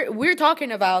 And we're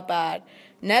talking about that.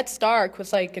 Ned Stark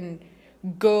was like a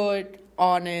good,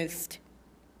 honest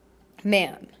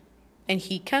man. And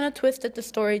he kind of twisted the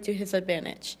story to his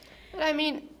advantage. But I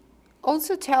mean,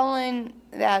 also telling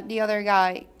that the other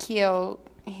guy killed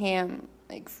him,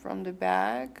 like, from the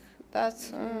back,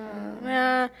 that's...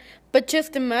 But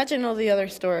just imagine all the other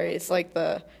stories, like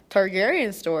the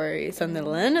Targaryen stories and the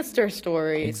Lannister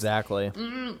stories. Exactly.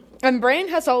 And Bran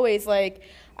has always, like,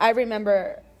 I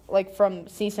remember, like, from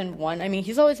season 1, I mean,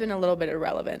 he's always been a little bit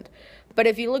irrelevant. But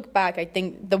if you look back, I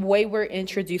think the way we're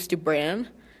introduced to Bran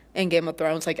in Game of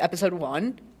Thrones, like episode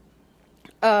 1,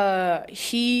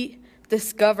 he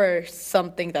discovers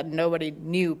something that nobody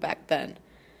knew back then,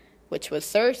 which was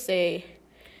Cersei.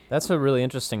 That's a really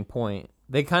interesting point.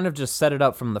 They kind of just set it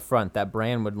up from the front that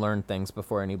Bran would learn things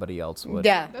before anybody else would.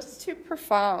 Yeah. That's too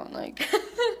profound, like...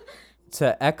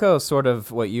 To echo sort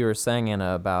of what you were saying,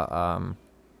 Anna, about,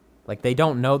 like, they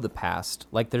don't know the past.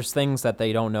 Like, there's things that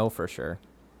they don't know for sure.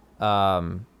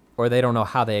 Or they don't know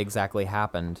how they exactly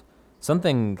happened.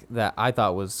 Something that I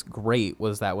thought was great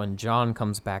was that when Jon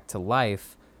comes back to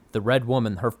life, the Red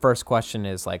Woman, her first question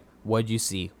is like, what'd you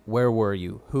see? Where were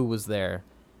you? Who was there?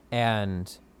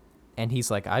 And he's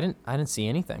like, I didn't see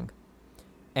anything.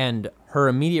 And her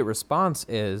immediate response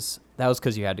is, that was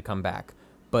because you had to come back.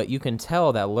 But you can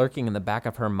tell that lurking in the back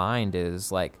of her mind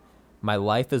is like, my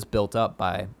life is built up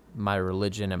by my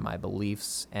religion and my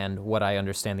beliefs and what I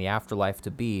understand the afterlife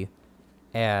to be.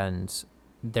 And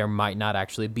there might not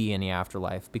actually be any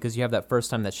afterlife, because you have that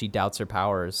first time that she doubts her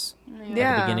powers at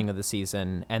the beginning of the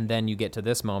season. And then you get to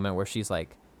this moment where she's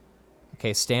like,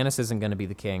 okay, Stannis isn't going to be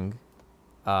the king.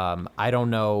 I don't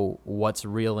know what's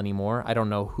real anymore. I don't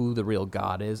know who the real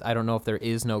God is. I don't know if there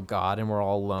is no God and we're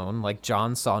all alone. Like,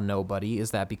 Jon saw nobody.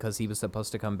 Is that because he was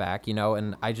supposed to come back, you know?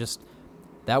 And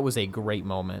that was a great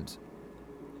moment.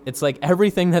 It's like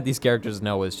everything that these characters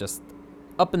know is just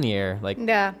up in the air. Like,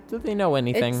 Yeah. do they know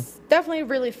anything? It's definitely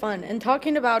really fun. And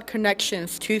talking about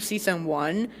connections to season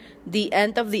 1, the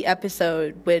end of the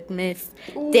episode with Miss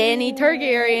Dany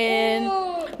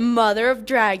Targaryen, Mother of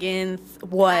Dragons,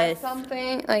 was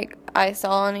Something like I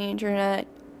saw on the internet.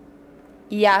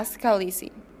 Yes,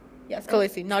 Khaleesi. yes,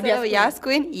 Khaleesi, not So, yes, yes,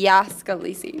 Queen. Yes,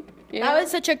 Khaleesi. You That know?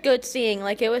 was such a good scene.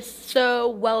 Like, it was so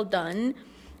well done.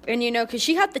 And, you know, because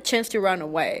she had the chance to run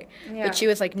away. Yeah. But she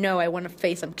was like, no, I want to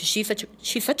face him because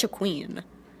she's such a queen.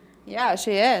 Yeah,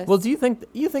 she is. Well, do you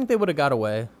think they would have got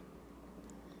away?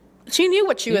 She knew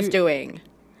what she was You- doing.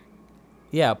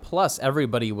 Yeah, plus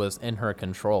everybody was in her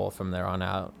control from there on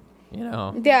out. You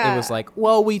know? Yeah. It was like,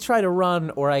 well, we try to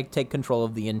run or I take control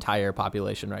of the entire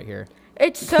population right here.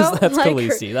 It's so 'Cause that's like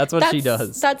Khaleesi. That's what she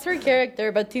does. That's her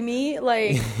character. But to me,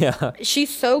 like, Yeah. she's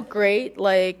so great.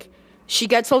 Like, she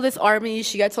gets all this army,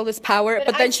 she gets all this power,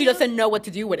 but I then she feel- doesn't know what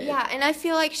to do with it. Yeah, and I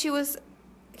feel like she was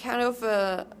kind of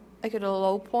like at a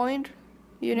low point,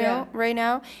 you know, Yeah. right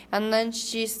now. And then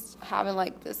she's having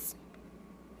like this,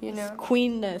 you know.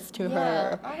 Queenness to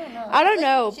her. I don't know. I don't Like,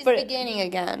 know, She's but- beginning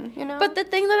again, you know. But the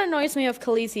thing that annoys me of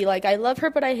Khaleesi, like, I love her,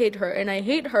 but I hate her. And I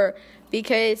hate her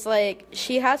because, like,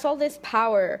 she has all this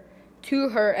power to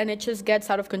her, and it just gets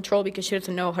out of control because she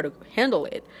doesn't know how to handle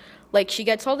it. Like, she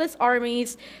gets all these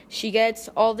armies, she gets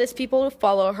all these people to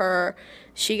follow her,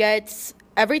 she gets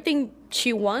everything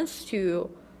she wants to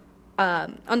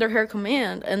under her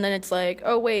command, and then it's like,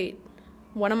 oh, wait,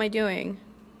 what am I doing?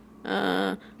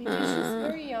 because she's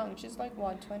very young. She's like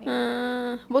what, 20?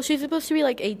 Well, she's supposed to be,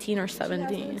 like, 18 or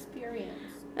 17. experience.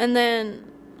 And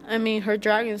then, I mean, her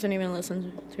dragons don't even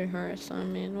listen to her. So I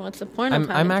mean, what's the point of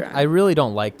having dragons? I really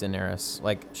don't like Daenerys.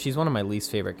 Like, she's one of my least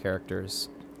favorite characters,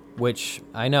 which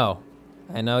I know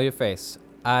your face.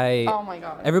 Oh my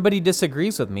god. Everybody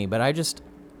disagrees with me, but I just,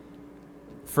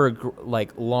 for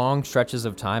like long stretches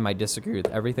of time, I disagree with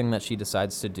everything that she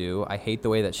decides to do. I hate the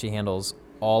way that she handles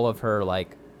all of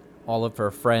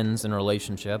her friends and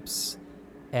relationships,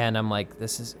 and I'm like,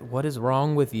 what is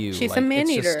wrong with you? She's Like, a it's man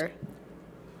just- eater.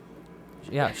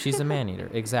 Yeah, she's a man eater.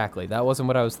 Exactly. That wasn't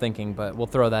what I was thinking, but we'll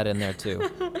throw that in there too.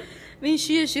 I mean,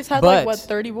 she is. She's had But- like what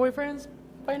 30 boyfriends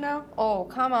by now. Oh,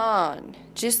 come on.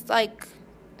 Just like,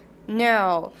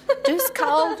 no. Just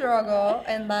Khal Drogo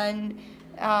and then.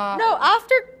 No,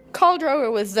 after Khal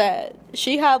Drogo was dead,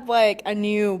 she had like a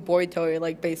new boy toy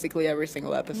like basically every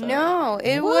single episode. No,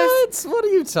 it was. What are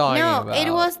you talking No, about?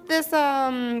 it was this.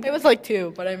 It was like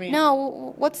 2, but I mean,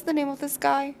 No, what's the name of this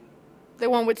guy? the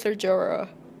one with Ser Jorah,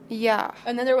 Yeah.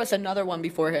 and then there was another one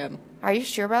before him. Are you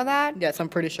sure about that? Yes, I'm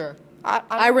pretty sure. I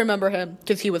I remember him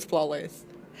because he was flawless.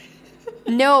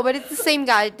 No, but it's the same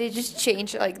guy. They just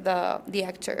changed like the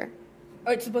actor.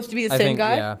 Oh, it's supposed to be the I same think,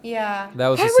 guy. yeah, Yeah. that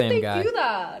was Why the would same they guy. do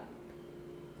that?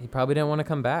 He probably didn't want to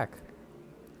come back,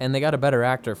 and they got a better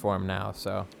actor for him now.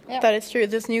 So Yeah. That is true.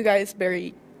 This new guy is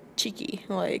very cheeky,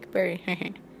 like very. yeah,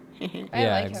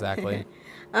 like him. exactly.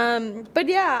 But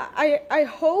yeah, I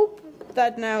hope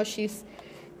that now she's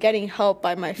getting help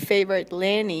by my favorite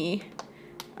Lanny.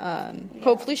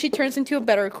 Hopefully she turns into a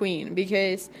better queen,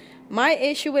 because my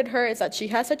issue with her is that she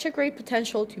has such a great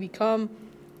potential to become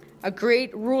a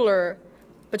great ruler,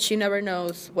 but she never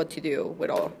knows what to do with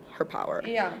all her power.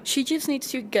 Yeah. She just needs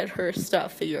to get her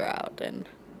stuff figured out, and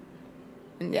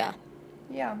yeah.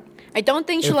 Yeah. I don't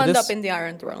think she'll If end this- up in the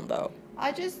Iron Throne, though.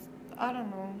 I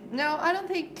don't know. No, I don't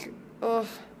think. Ugh.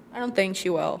 I don't think she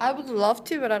will. I would love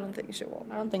to, but I don't think she will.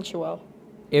 I don't think she will.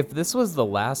 If this was the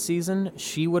last season,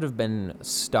 she would have been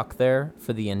stuck there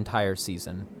for the entire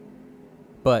season.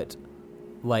 But,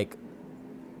 like,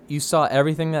 you saw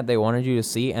everything that they wanted you to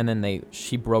see, and then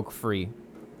she broke free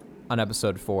on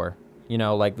episode 4. You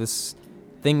know, like,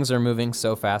 things are moving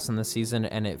so fast in this season,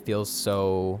 and it feels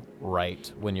so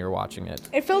right when you're watching it.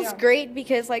 It feels Yeah. great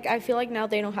because, like, I feel like now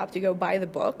they don't have to go by the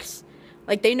books.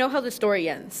 Like, they know how the story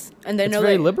ends, and they It's know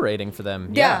very that. liberating for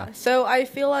them. Yeah. Yeah. So I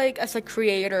feel like as a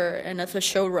creator and as a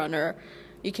showrunner,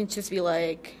 you can just be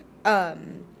like,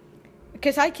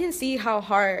 because I can see how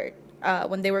hard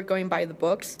when they were going by the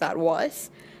books that was,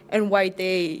 and why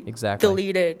they Exactly.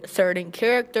 deleted certain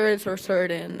characters or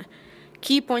certain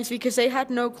key points because they had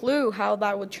no clue how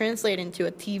that would translate into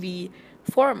a TV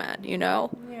format, you know?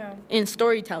 Yeah. In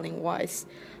storytelling wise,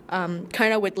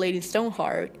 kind of with Lady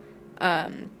Stoneheart,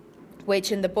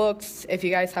 which in the books, if you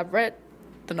guys have read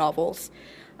the novels,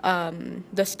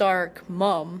 the Stark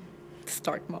mom,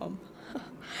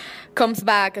 comes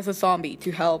back as a zombie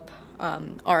to help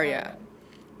Arya.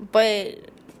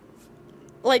 But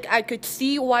like I could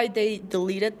see why they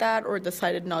deleted that or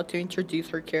decided not to introduce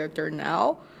her character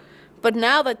now. But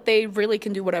now that they really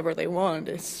can do whatever they want,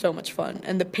 it's so much fun.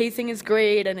 And the pacing is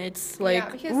great, and it's like, yeah,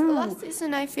 because last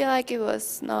season I feel like it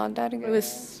was not that good. it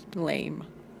was lame.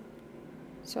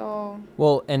 So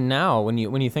Well, and now when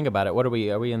you think about it, what are we?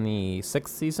 Are we in the 6th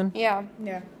season? yeah.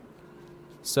 Yeah.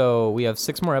 So we have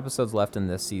 6 more episodes left in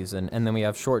this season, and then we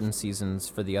have shortened seasons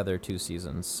for the other 2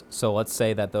 seasons. So let's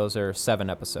say that those are 7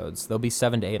 episodes. There'll be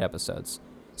 7 to 8 episodes.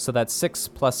 So that's 6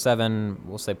 plus 7,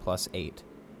 we'll say plus 8.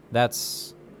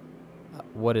 That's,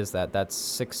 what is that? That's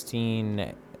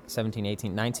 16, 17,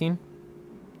 18, 19?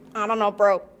 I don't know,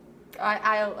 bro.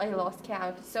 I lost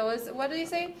count. So what did you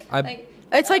say?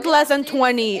 It's like less than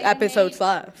 20 episodes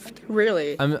left.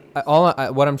 Really.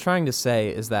 What I'm trying to say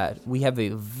is that we have a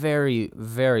very,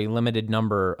 very limited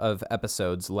number of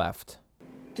episodes left.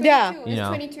 Yeah. It's You know.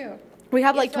 22. We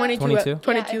have like If that- 22?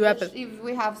 22 episodes. If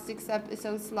we have 6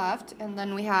 episodes left, and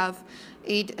then we have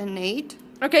 8 and 8.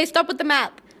 Okay, stop with the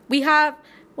math. We have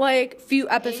like few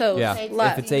episodes Yeah, if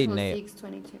left. it's 8 and 8. 6,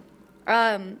 22.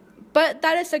 But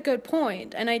that is a good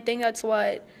point, and I think that's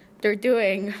what they're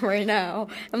doing right now.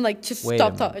 I'm like, just Wait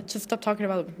stop, a minute. just stop talking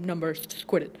about numbers. Just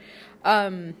quit it.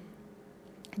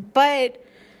 But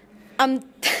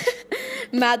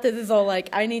Matt, this is all like,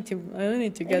 I need to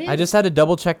get. I just had to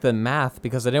double check the math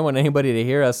because I didn't want anybody to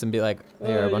hear us and be like,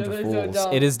 they're a bunch of you're so fools.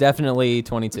 dumb. It is definitely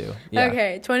 22. Yeah.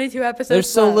 Okay, 22 episodes. There's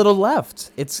so left. little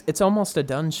left. It's almost a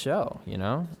done show, you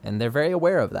know? And they're very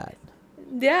aware of that.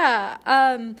 Yeah.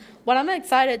 What I'm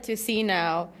excited to see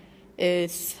now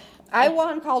is I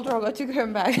want Khal Drogo to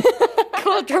come back.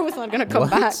 Khal Drogo's not gonna come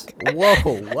back.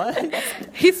 Whoa, what?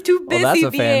 He's too busy Well, that's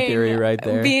a being fan theory right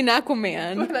there. being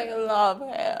Aquaman. But I love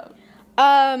him.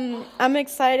 I'm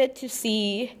excited to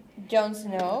see. Jon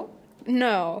Snow.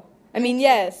 No. I mean,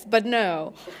 yes, but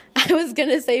no. I was going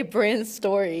to say Bran's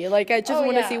story. Like, I just Oh,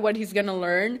 want to yeah. see what he's going to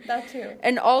learn. That too.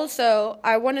 And also,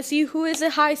 I want to see who is a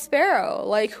High Sparrow.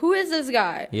 Like, who is this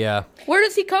guy? Yeah. Where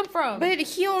does he come from? But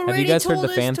he already Have you guys heard told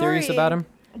the fan theories story. about him?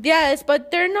 Yes, but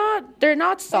they're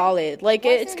not solid. Like,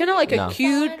 it's kind of like No. a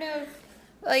cute.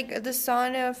 Like the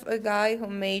son of a guy who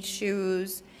made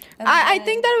shoes. and I then-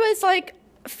 think that was like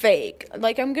fake.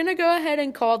 Like, I'm going to go ahead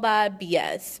and call that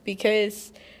BS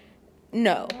because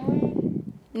no.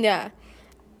 Yeah.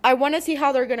 I want to see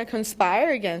how they're going to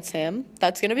conspire against him.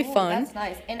 That's going to be Oh, fun. That's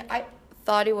nice. And I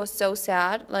thought it was so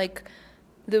sad. Like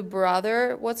the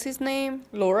brother, what's his name?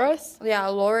 Loras? Yeah,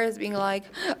 Laura is being like,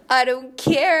 I don't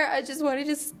care. I just wanted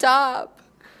to stop.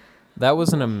 That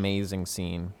was an amazing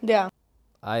scene. Yeah.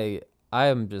 I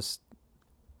am just,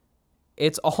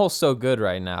 it's all so good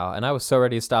right now, and I was so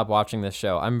ready to stop watching this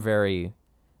show. I'm very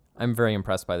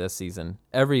impressed by this season.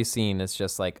 Every scene is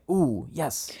just like, ooh,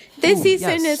 yes. This ooh,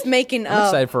 season yes. is making I'm up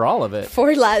excited for all of it.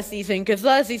 for last season because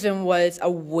last season was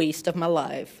a waste of my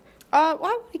life. I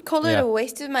would call it Yeah. a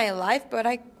waste of my life, but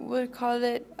I would call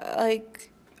it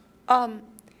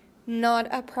not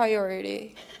a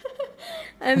priority.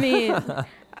 I mean,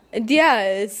 yeah,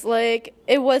 it's like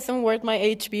it wasn't worth my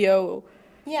HBO.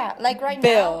 Yeah, like right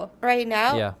Bill.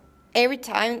 now, Yeah. every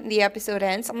time the episode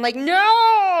ends, I'm like,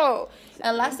 no!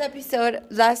 And last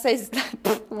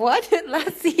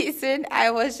season,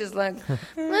 I was just like,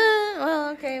 well,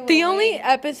 okay. The we'll only wait.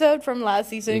 episode from last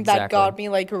season that Exactly. got me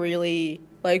like really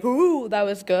like, ooh, that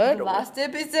was good. Last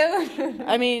episode.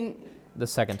 I mean, The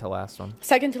second to last one.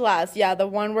 second to last, yeah, the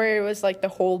one where it was like the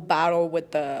whole battle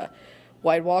with the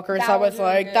White Walkers. That I was was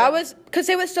really like, good. that was because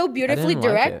it was so beautifully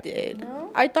didn't like it. directed.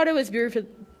 No? I thought it was beautifully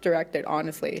directed,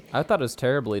 honestly. I thought it was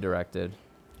terribly directed.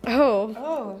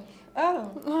 Oh,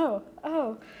 Oh,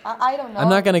 oh. I don't know. I'm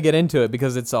not going to get into it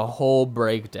because it's a whole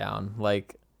breakdown.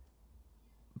 Like,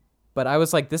 but I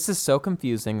was like, this is so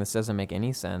confusing. This doesn't make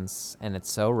any sense. And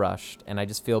it's so rushed. And I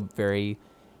just feel very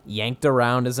yanked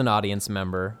around as an audience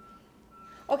member.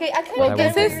 Okay, I kind Well, of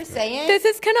get this what is- you're saying. This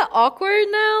is kind of awkward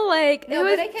now. Like, No, it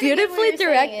but I was kinda get what beautifully you're saying,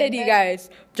 directed, you but- guys.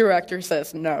 Director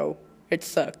says no. It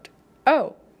sucked.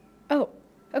 Oh.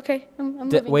 Okay. I'm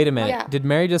living. Wait a minute. Yeah. Did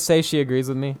Mary just say she agrees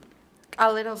with me?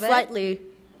 A little bit. Slightly.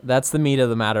 That's the meat of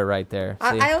the matter right there.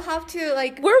 See? I'll have to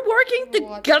like. We're working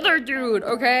What? together, dude.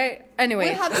 Okay. Anyway,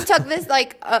 We have to talk this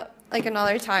like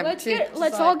another time.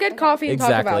 let's all get coffee and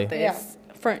Exactly. talk about this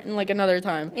for like another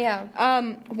time. Yeah.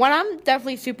 What I'm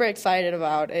definitely super excited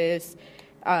about is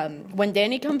when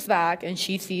Danny comes back and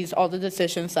she sees all the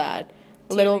decisions that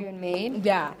Tyrion made.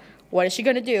 Yeah. What is she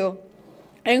gonna do?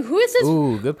 And who is this?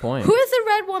 Ooh, good point. Who is the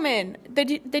red woman? Did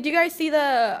you guys see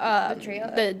the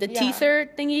trailer? the Yeah.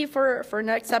 teaser thingy for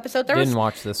next episode? Didn't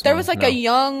watch this There one, was like no. a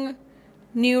young,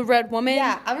 new red woman.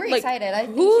 Yeah, I'm really Like, excited. I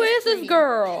think who she's is this pretty.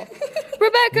 girl?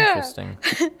 Rebecca. Interesting.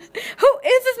 Who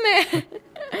is this man?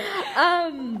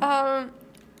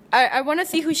 I want to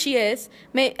see who she is.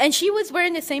 And she was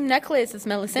wearing the same necklace as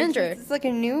Melisandre. It's like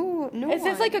a new Is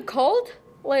this one. like a cult?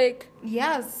 Like,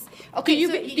 Yes. do Okay. you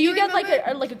so do you get like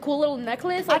remember- a cool little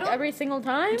necklace I like don't- every single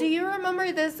time? Do you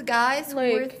remember these guys who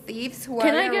were Like, thieves who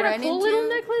Can are I get a run cool into? little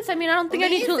necklace? I mean, I don't think I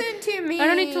need to. Listen to me. I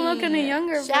don't need to look any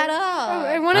younger. Shut but- up.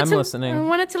 I wanted I'm to, listening. I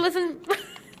wanted to listen.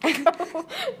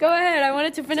 Go ahead. I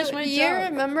wanted to finish my You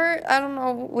job. remember? I don't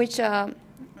know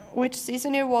which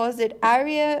season it was that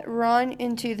Arya run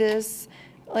into this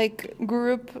like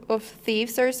group of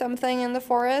thieves or something in the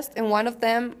forest, and one of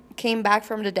them came back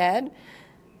from the dead.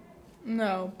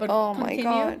 No, but Oh continue.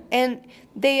 my god! And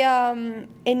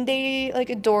they like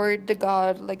adored the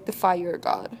god, like the fire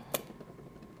god.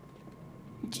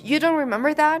 You don't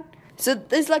remember that? So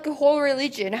there's like a whole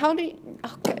religion. How do you,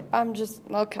 okay? I'm just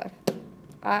okay.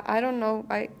 I don't know.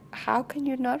 How can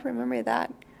you not remember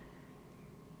that?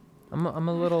 I'm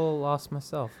a little lost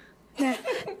myself. Okay,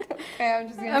 I'm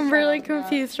just gonna. I'm shut really up now.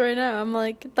 confused right now. I'm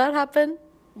like, that happened?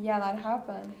 Yeah, that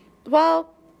happened. Well,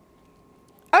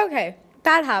 okay,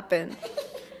 that happened.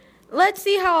 Let's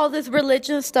see how all this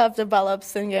religion stuff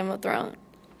develops in Game of Thrones.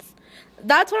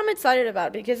 That's what I'm excited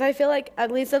about because I feel like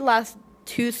at least the last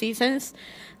 2 seasons,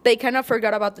 they kind of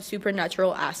forgot about the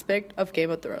supernatural aspect of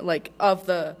Game of Thrones, like of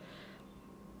the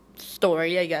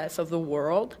story, I guess, of the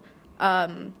world.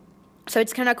 So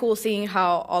it's kind of cool seeing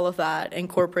how all of that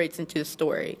incorporates into the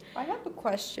story. I have a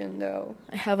question though.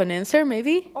 I have an answer,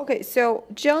 maybe? Okay, so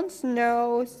Jon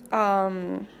Snow's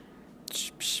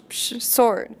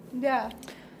sword. Yeah.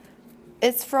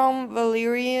 It's from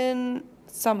Valyrian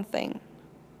something.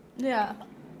 Yeah.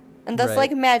 And that's Right.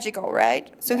 like magical,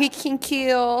 right? So he can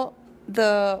kill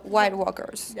the White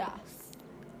Walkers. Yes.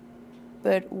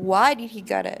 But why did he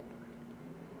get it?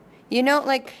 You know,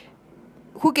 like,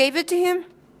 who gave it to him?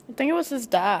 I think it was his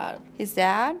dad His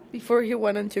dad? before he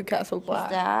went into Castle His Black.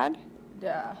 dad?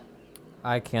 Yeah.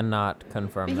 I cannot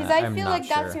confirm Because that. I I'm feel not like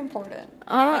that's sure. important.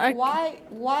 I- Like,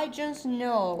 why Jon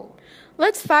Snow?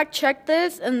 Let's fact check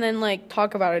this and then like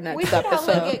talk about it We next should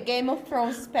episode. have like a Game of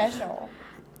Thrones special.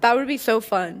 That would be so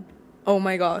fun. Oh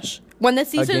my gosh. When the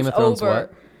season's Game of Thrones over,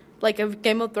 what? like a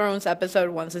Game of Thrones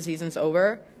episode once the season's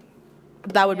over,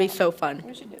 that would be so fun.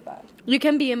 We should do that. You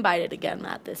can be invited again,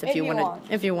 Mathis, If you want.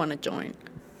 if you want to join.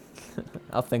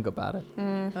 I'll think about it.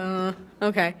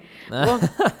 Okay. Well,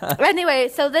 anyway,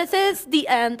 so this is the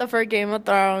end of our Game of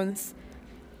Thrones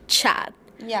chat.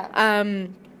 Yeah.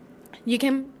 You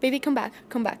can, baby, come back.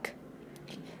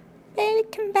 Baby,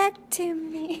 come back to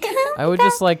me. I would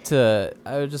just like to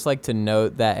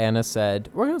note that Anna said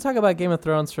we're going to talk about Game of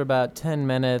Thrones for about 10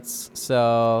 minutes.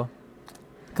 So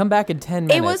come back in 10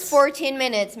 minutes. It was 14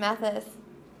 minutes, Mathis.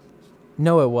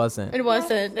 No, it wasn't. It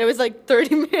wasn't. It was like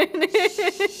 30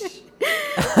 minutes.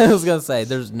 I was going to say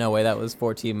there's no way that was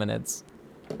 14 minutes.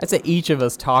 I'd say each of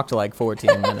us talked like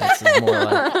 14 minutes is more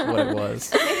like what it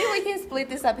was. Maybe we can split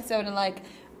this episode in like.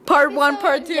 Part 1,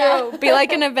 part 2. Yeah. Be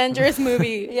like an Avengers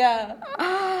movie. Yeah.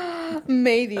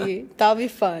 Maybe. That'll be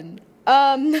fun.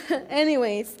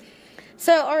 Anyways.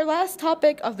 So our last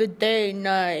topic of the day,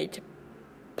 night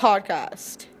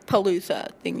podcast, Palooza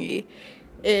thingy,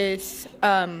 is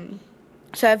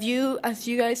so as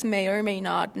you guys may or may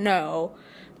not know,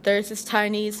 there's this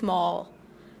tiny, small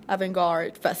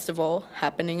avant-garde festival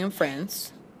happening in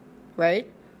France, right?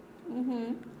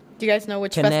 Mm-hmm. Do you guys know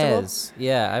which festival? Cannes.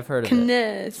 Yeah, I've heard of it.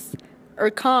 Cannes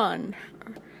or Cannes.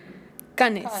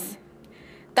 Cannes.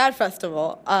 That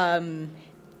festival.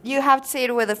 You have to say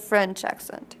it with a French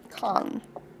accent. Con.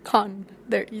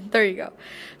 There you go.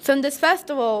 So in this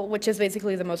festival, which is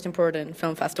basically the most important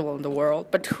film festival in the world,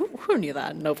 but who knew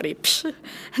that? Nobody.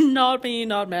 Not me,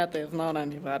 not Mathis, not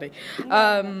anybody.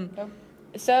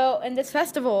 So in this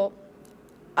festival,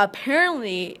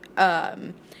 apparently,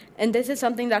 and this is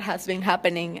something that has been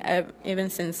happening even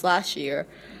since last year,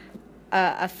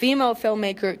 a female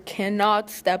filmmaker cannot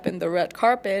step in the red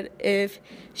carpet if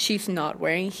she's not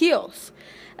wearing heels.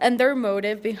 And their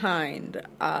motive behind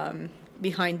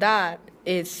that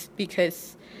is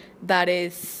because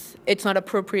it's not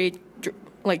appropriate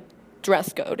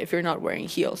dress code if you're not wearing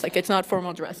heels. Like, it's not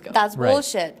formal dress code. That's Right.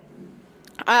 bullshit.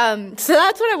 So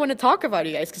that's what I want to talk about,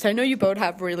 you guys, because I know you both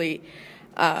have really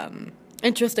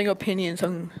interesting opinions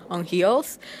on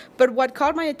heels. But what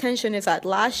caught my attention is that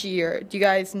last year, do you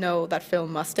guys know that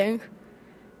film Mustang?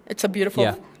 It's a beautiful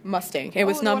Yeah. Mustang. It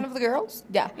was one of the girls?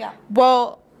 Yeah. Yeah.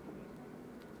 Well,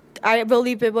 I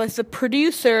believe it was the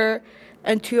producer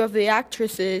and 2 of the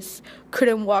actresses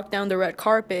couldn't walk down the red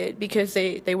carpet because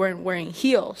they weren't wearing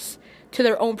heels to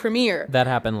their own premiere. That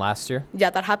happened last year. Yeah,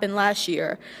 that happened last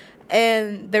year.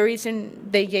 And the reason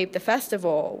they gave the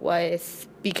festival was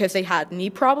because they had knee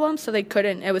problems, so they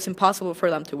couldn't. It was impossible for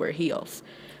them to wear heels,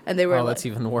 and they were. Oh, that's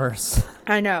even worse.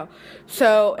 I know.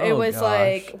 So it Oh, was gosh.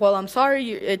 like, well, I'm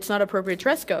sorry, it's not appropriate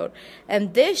dress code.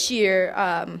 And this year,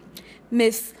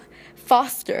 Miss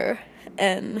Foster,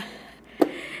 and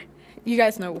you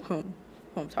guys know who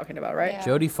I'm talking about, right? Yeah.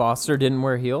 Jodie Foster didn't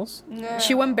wear heels? No.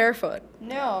 She went barefoot,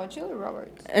 No, Julia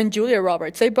Roberts. and Julia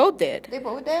Roberts. They both did. They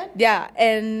both did? Yeah,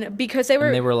 and because they were,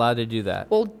 And they were allowed to do that.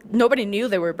 well, nobody knew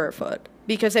they were barefoot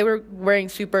because they were wearing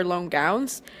super long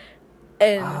gowns.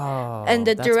 And Oh, and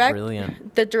that's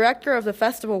brilliant. the director of the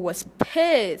festival was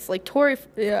pissed. Like Terry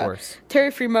course.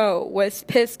 Fremo was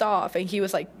pissed off, and he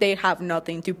was like, they have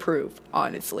nothing to prove,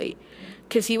 honestly,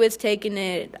 because he was taking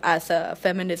it as a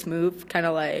feminist move, kind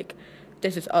of like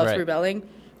this is us Right. rebelling.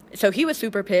 So he was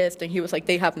super pissed, and he was like,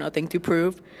 they have nothing to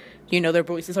prove. You know, their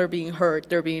voices are being heard,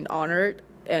 they're being honored,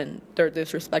 and they're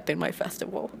disrespecting my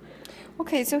festival.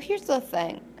 Okay, so here's the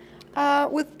thing.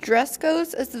 With dress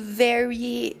codes, it's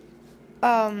very,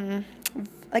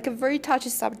 like a very touchy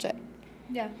subject.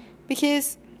 Yeah.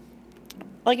 Because,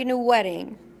 like in a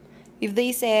wedding, if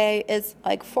they say it's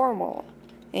like formal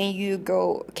and you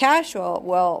go casual,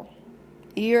 well,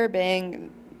 you're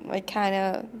being like kind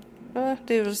of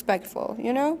disrespectful,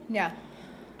 you know? Yeah.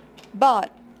 But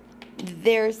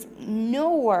there's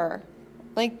nowhere,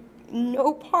 like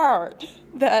no part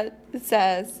that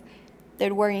says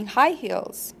that wearing high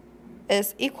heels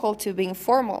is equal to being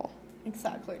formal.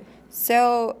 Exactly.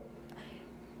 So,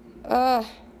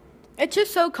 It's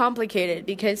just so complicated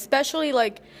because especially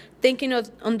like thinking of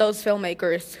on those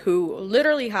filmmakers who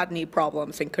literally had knee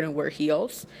problems and couldn't wear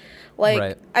heels. Like,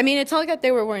 Right. I mean, it's not like that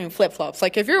they were wearing flip-flops.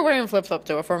 Like, if you're wearing flip-flops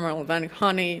to a formal event,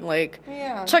 honey, like,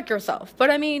 Yeah. check yourself.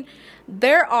 But, I mean,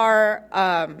 there are,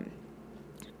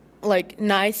 like,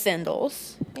 nice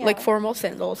sandals, like Yeah. formal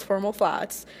sandals, formal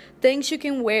flats, things you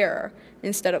can wear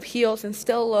instead of heels and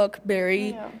still look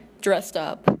very Yeah. dressed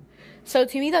up. So,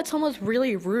 to me, that's almost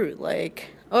really rude. Like,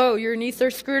 oh, your knees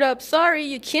are screwed up. Sorry,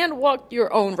 you can't walk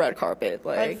your own red carpet.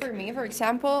 But Like, for me, for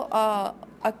example,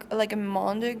 like a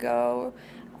month ago,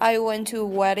 I went to a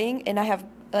wedding and I have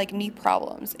like knee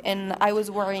problems, and I was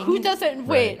wearing. who doesn't?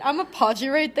 Wait, I'm gonna pause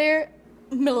you right there.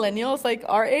 Millennials, like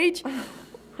our age,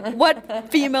 what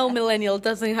female millennial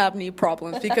doesn't have knee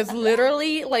problems? Because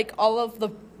literally, like all of the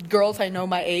girls I know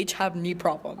my age have knee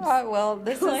problems. Well,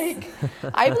 this is.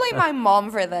 I blame my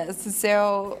mom for this.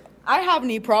 So I have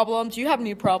knee problems. You have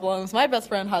knee problems. My best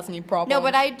friend has knee problems. no,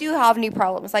 but I do have knee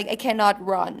problems. Like I cannot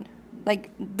run.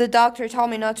 Like the doctor told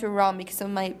me not to run because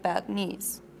of my bad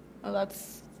knees. Oh,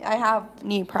 that's. I have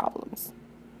knee problems.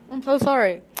 I'm so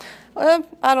sorry. I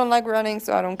don't like running,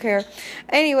 so I don't care.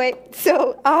 Anyway,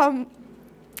 so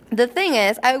the thing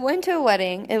is, I went to a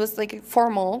wedding. It was like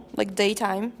formal, like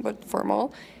daytime, but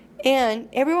formal, and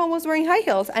everyone was wearing high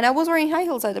heels, and I was wearing high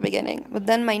heels at the beginning. But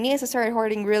then my knees started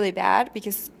hurting really bad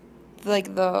because,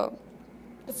 like the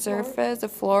surface, the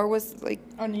floor was like.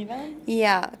 Uneven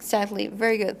Yeah, exactly.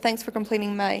 Very good. Thanks for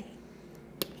completing my.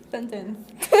 sentence.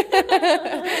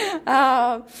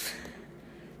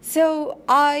 So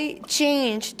I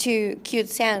changed to cute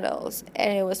sandals,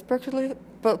 and it was perfectly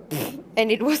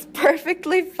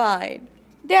fine.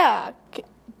 Yeah.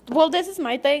 Well, this is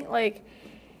my thing. Like,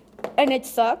 and it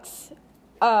sucks.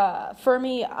 For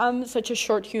me, I'm such a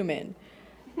short human,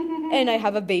 and I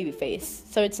have a baby face,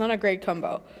 so it's not a great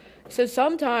combo. So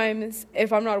sometimes,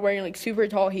 if I'm not wearing like super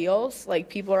tall heels, like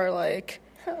people are like,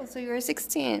 Oh, so you're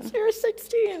 16. "You're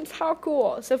 16, how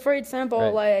cool!" So, for example,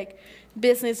 Right. like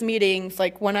business meetings,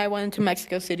 like when I went to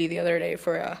Mexico City the other day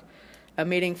for a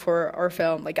meeting for our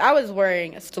film, like I was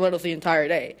wearing stilettos the entire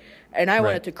day, and I Right.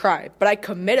 wanted to cry, but I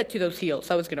committed to those heels.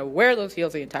 I was gonna wear those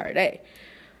heels the entire day.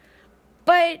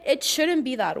 But it shouldn't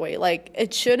be that way. Like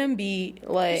it shouldn't be It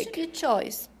like should be a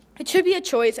choice. it should be a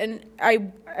choice, and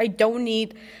I don't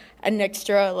need an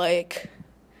extra like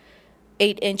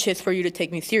 8 inches for you to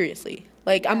take me seriously.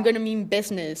 Like I'm gonna mean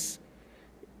business.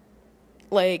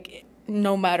 Like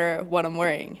no matter what I'm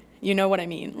wearing, you know what I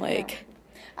mean? Like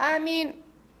I mean,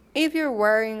 if you're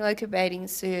wearing like a bathing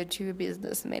suit to a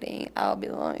business meeting, I'll be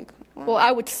like, well,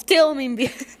 I would still mean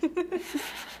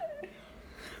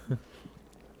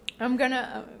I'm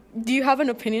gonna. Do you have an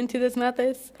opinion to this,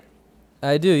 Mathis?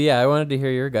 I do, yeah. I wanted to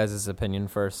hear your guys' opinion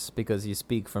first because you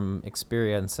speak from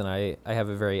experience and I have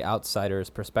a very outsider's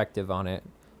perspective on it.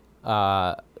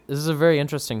 This is a very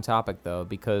interesting topic, though,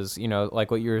 because, you know,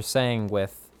 like what you were saying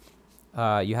with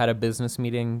you had a business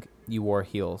meeting, you wore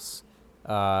heels.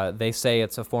 They say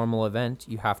it's a formal event,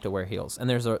 you have to wear heels. And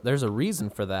there's a reason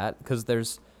for that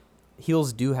because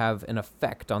heels do have an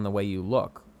effect on the way you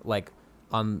look, like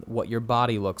on what your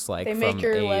body looks like They from make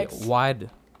your a legs wide...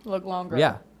 look longer.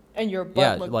 Yeah, And your butt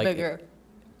Yeah, look like, bigger.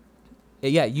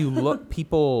 Yeah,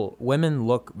 women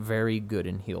look very good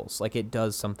in heels. Like, it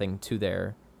does something to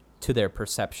their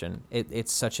perception.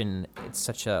 It's such a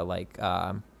like,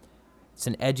 it's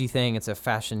an edgy thing. It's a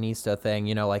fashionista thing,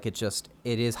 you know, like it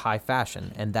is high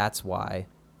fashion. And that's why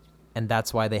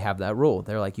they have that rule.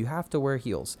 They're like, you have to wear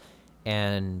heels.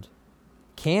 And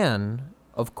Cannes,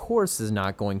 of course, is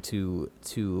not going to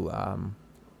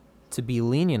be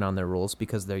lenient on their rules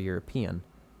because they're European.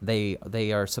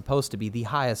 They are supposed to be the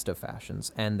highest of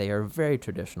fashions, and they are very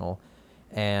traditional,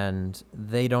 and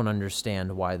they don't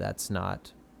understand why that's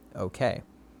not okay.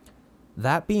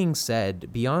 That being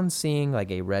said, beyond seeing like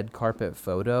a red carpet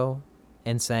photo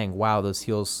and saying, wow, those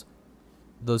heels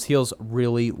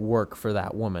really work for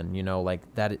that woman, you know,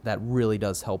 like that really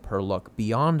does help her look.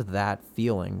 Beyond that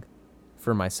feeling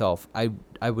for myself, I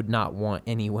would not want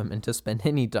any women to spend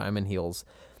any time in heels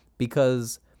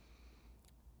because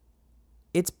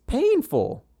it's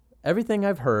painful. Everything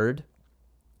I've heard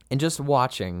and just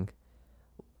watching,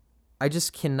 I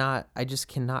just cannot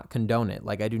condone it.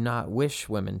 Like, I do not wish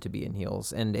women to be in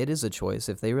heels, and it is a choice.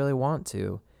 If they really want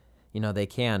to, you know, they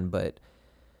can, but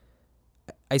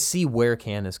I see where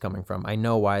Cannes is coming from. I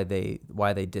know why they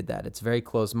did that. It's very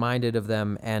close-minded of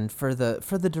them, and for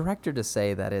the director to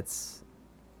say that it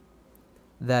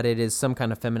is some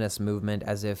kind of feminist movement,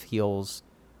 as if heels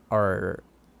are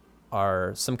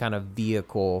some kind of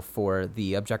vehicle for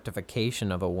the objectification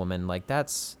of a woman, like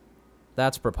that's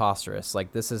preposterous.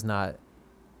 Like, that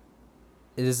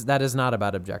is not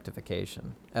about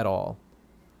objectification at all.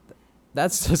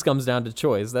 That just comes down to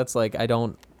choice. That's like, I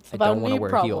don't want to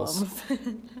wear heels.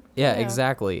 Yeah,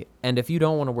 exactly. And if you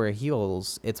don't want to wear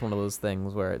heels, it's one of those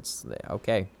things where it's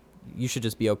okay. You should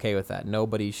just be okay with that.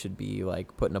 Nobody should be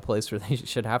like put in a place where they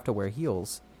should have to wear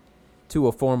heels to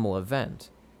a formal event.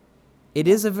 It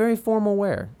is a very formal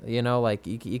wear, you know, like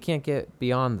you can't get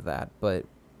beyond that, but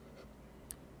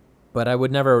I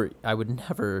would never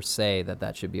say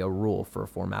that should be a rule for a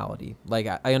formality. Like,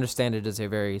 I understand it is a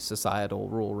very societal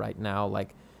rule right now,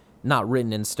 like not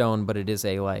written in stone, but it is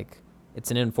it's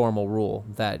an informal rule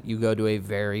that you go to a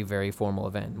very, very formal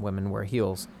event, women wear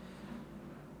heels.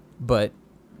 But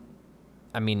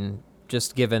I mean,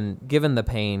 just given the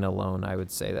pain alone, I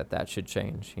would say that should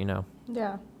change, you know?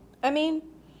 Yeah. I mean,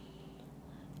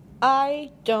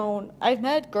 I've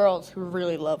met girls who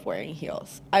really love wearing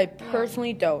heels. I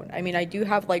personally don't. I mean, I do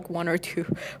have like one or two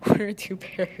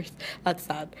pairs. That's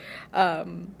sad.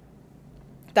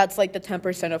 That's like the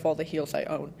 10% of all the heels I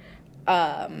own,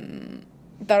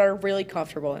 that are really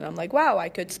comfortable. And I'm like, wow, I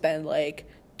could spend like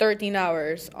 13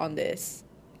 hours on this,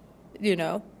 you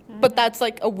know? Mm-hmm. But that's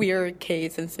like a weird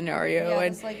case and scenario. Yeah,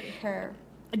 and it's like hair.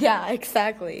 Yeah,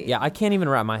 exactly. Yeah, I can't even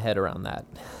wrap my head around that.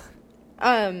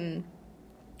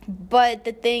 But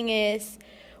the thing is,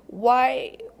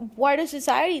 why does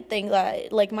society think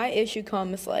that? Like, my issue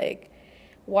comes, like,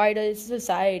 why does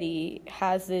society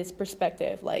has this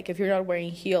perspective? Like, if you're not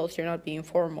wearing heels, you're not being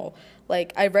formal.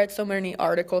 Like, I've read so many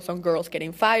articles on girls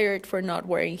getting fired for not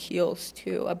wearing heels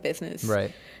to a business.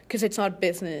 Right. Because it's not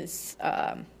business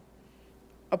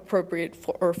appropriate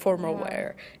or formal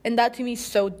wear. And that to me is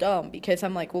so dumb, because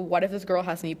I'm like, well, what if this girl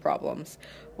has knee problems?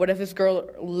 What if this girl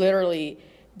literally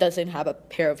doesn't have a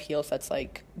pair of heels that's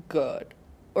like good?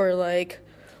 Or like,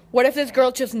 what if this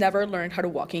girl just never learned how to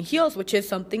walk in heels, which is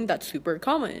something that's super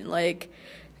common, like,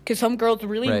 because some girls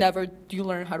really never do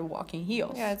learn how to walk in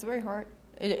heels. Yeah, it's very hard.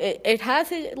 It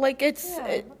has it, like,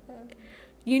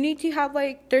 you need to have,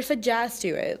 like, there's a jazz to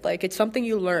it, like, it's something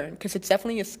you learn, because it's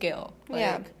definitely a skill.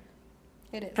 Like,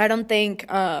 it is. I don't think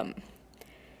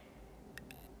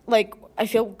like, I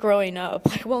feel growing up,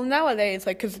 like, well, nowadays,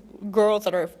 like, because girls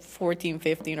that are 14,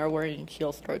 15 are wearing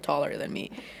heels that are taller than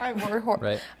me. I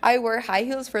wore high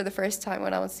heels for the first time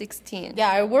when I was 16. Yeah,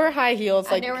 I wore high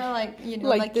heels. Like, and they were like, you know,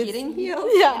 like like this, kidding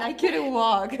heels. Yeah. And I couldn't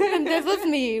walk. And this was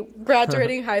me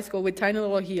graduating high school with tiny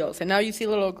little heels. And now you see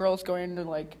little girls going into,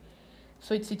 like,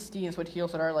 sweet 16s with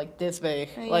heels that are, like, this big,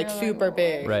 like, super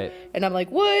big. Right. And I'm like,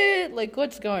 what? Like,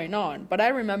 what's going on? But I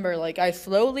remember, like, I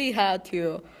slowly had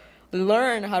to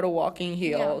learn how to walk in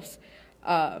heels.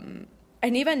 And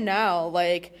even now,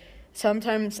 like,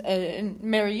 sometimes, and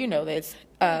Mary, you know this,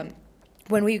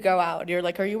 when we go out, you're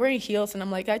like, are you wearing heels? And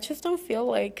I'm like, I just don't feel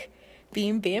like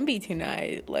being Bambi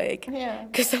tonight. Like,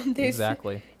 because some days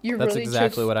exactly. You That's really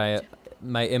exactly just,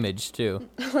 my image too.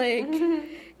 Like,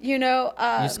 you know,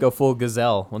 you just go full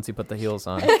gazelle once you put the heels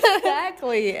on.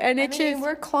 Exactly. And it's just,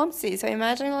 we're clumsy, so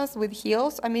imagine us with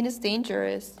heels. I mean, it's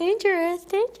dangerous. Dangerous.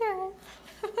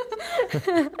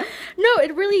 No,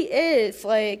 it really is.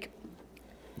 Like,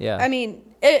 yeah. I mean,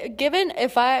 given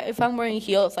if I'm wearing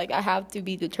heels, like I have to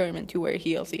be determined to wear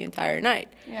heels the entire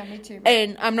night. Yeah, me too.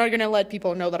 And I'm not gonna let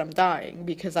people know that I'm dying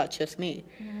because that's just me.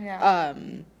 Yeah.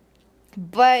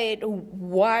 But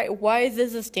why is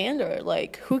this a standard?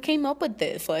 Like, who came up with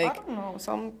this? I Like, don't know,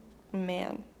 some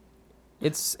man.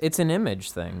 It's an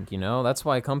image thing, you know. That's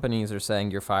why companies are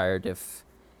saying you're fired if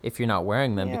you're not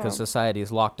wearing them, because Yeah. society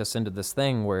has locked us into this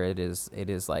thing where it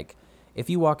is like, if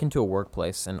you walk into a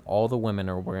workplace and all the women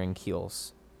are wearing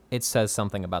heels, it says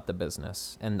something about the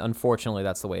business. And unfortunately,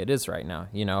 that's the way it is right now,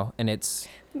 you know. And it's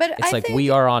But I like think we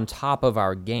are on top of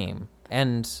our game,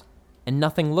 and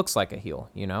nothing looks like a heel,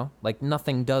 you know. Like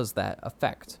nothing does that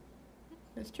effect.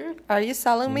 it's true. Are you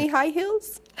selling me high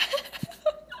heels?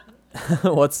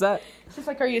 What's that? It's just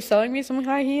like, are you selling me some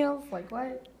high heels? Like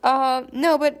what?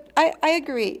 No, but I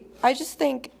agree. I just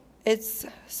think it's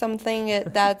something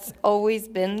that's always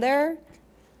been there,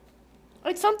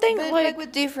 It's something but like like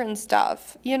with different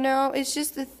stuff. You know, it's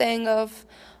just a thing of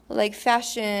like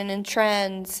fashion and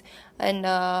trends and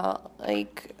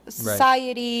like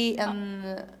society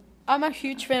and. I'm a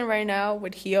huge fan right now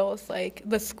with heels, like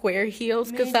the square heels,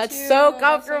 because Me that's too, so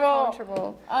that's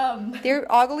comfortable. They're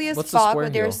ugly as What's a fuck, square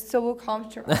but they're heel? so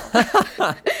comfortable.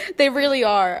 They really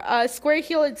are. Square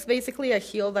heel, it's basically a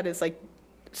heel that is like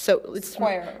it's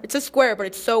Square. It's a square, but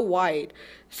it's so wide.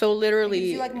 So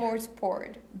literally, You like more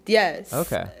support. yes.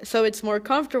 Okay. So it's more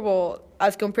comfortable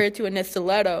as compared to an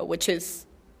stiletto, which is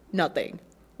nothing.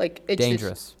 Like it's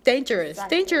Dangerous. just dangerous,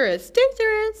 Exactly. dangerous.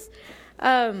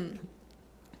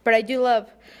 But I do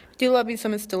love me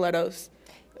some stilettos.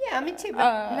 Yeah, me too,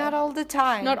 but not all the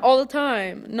time. Not all the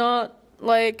time. Not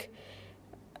like.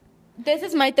 This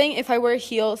is my thing. If I wear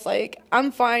heels, like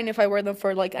I'm fine if I wear them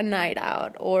for like a night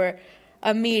out or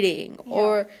a meeting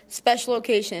or special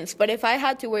occasions. But if I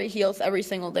had to wear heels every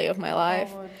single day of my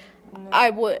life, I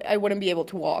wouldn't be able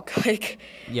to walk. Like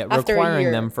Yeah, after a requiring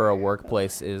year. them for a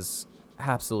workplace is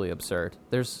absolutely absurd.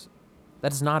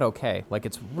 That is not okay. Like,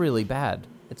 it's really bad.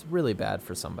 It's really bad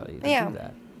for somebody to Yeah. do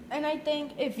that. And I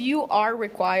think if you are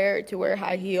required to wear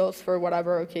high heels for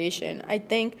whatever occasion, I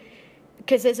think,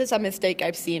 because this is a mistake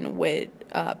I've seen with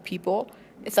people,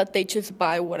 is that they just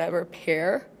buy whatever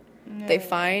pair they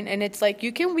find. And it's like,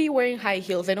 you can be wearing high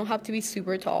heels. They don't have to be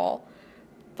super tall,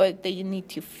 but they need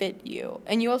to fit you.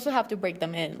 And you also have to break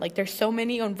them in. Like, there's so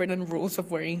many unwritten rules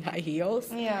of wearing high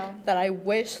heels Yeah. that I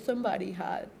wish somebody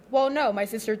had. Well, no, my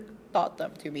sister taught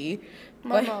them to me.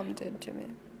 My But- mom did to me.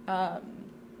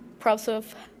 props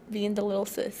of being the little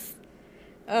sis.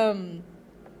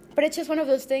 But it's just one of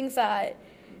those things that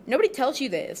nobody tells you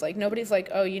this. Like, nobody's like,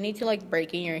 oh, you need to, like,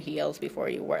 break in your heels before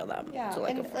you wear them. Yeah, So,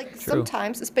 like, and like True.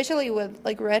 sometimes, especially with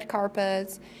like red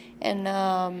carpets and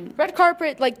red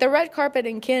carpet, like, the red carpet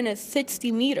in Kin is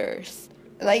 60 meters.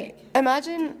 like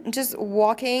imagine just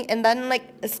walking and then like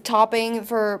stopping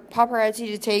for paparazzi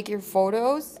to take your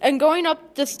photos. And going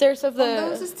up the stairs of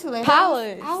Those the stilettos,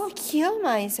 palace. I will kill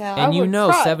myself. And you would know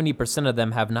cry. 70% of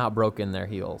them have not broken their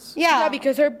heels. yeah, Yeah,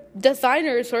 because her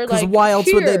designers are Because like, why else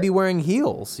would they here. be wearing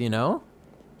heels, you know?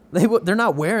 They're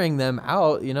not wearing them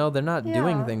out, you know? They're not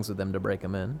doing Yeah. things with them to break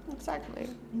them in. exactly.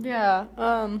 Yeah.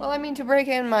 Well, I mean, to break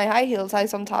in my high heels, I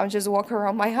sometimes just walk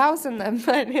around my house in them.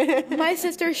 But My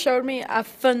sister showed me a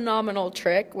phenomenal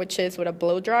trick, which is with a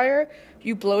blow dryer.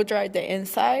 You blow dry the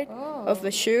inside of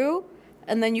the shoe,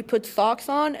 and then you put socks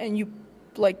on, and you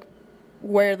like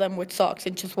wear them with socks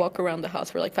and just walk around the house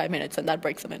for like 5 minutes, and that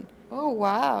breaks them in. oh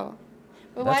wow.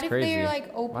 But That's what if crazy. they're like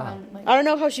open? Wow. Like, I don't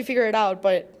know how she figured it out,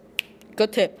 but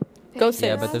good tip. Go sis.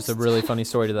 Yeah, but there's a really funny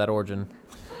story to that origin.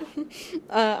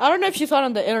 I don't know if she saw it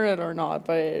on the internet or not,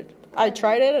 but I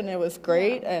tried it and it was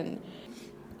great. And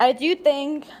I do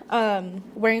think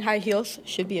wearing high heels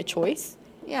should be a choice.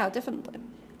 yeah, definitely.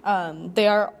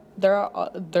 There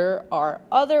are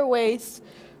other ways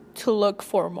to look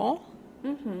formal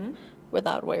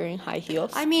without wearing high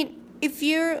heels. I mean, if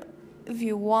you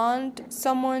want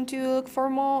someone to look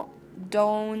formal,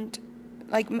 don't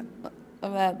like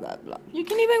blah blah blah. You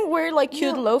can even wear like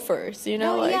cute No. loafers, you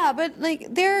know? No, like, yeah, but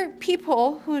like there are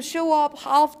people who show up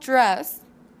half dressed,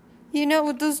 you know,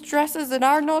 with those dresses that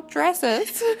are not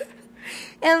dresses,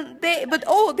 and they're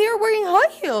wearing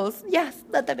high heels. Yes,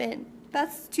 let them in.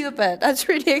 That's stupid. That's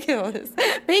ridiculous.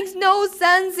 Makes no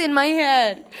sense in my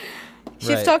head. She's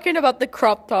Right. talking about the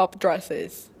crop top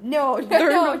dresses. No.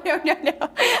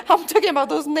 I'm talking about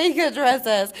those naked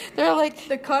dresses. They're like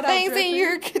The cutout things in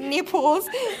your nipples,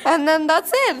 and then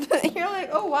that's it. You're like,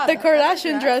 oh wow. The that's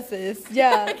Kardashian dress. dresses.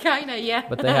 Yeah. Kinda, yeah.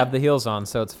 But they have the heels on,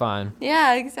 so it's fine.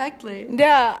 Yeah, exactly.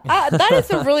 Yeah. That is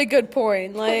a really good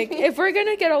point. Like, if we're going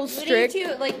to get all We need strict.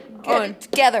 to like get on- it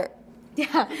together.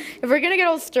 Yeah, if we're gonna get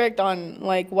all strict on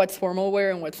like what's formal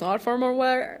wear and what's not formal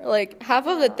wear, like half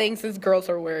of the things these girls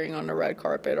are wearing on the red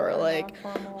carpet are like,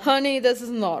 honey, this is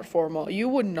not formal. You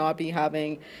would not be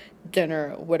having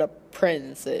dinner with a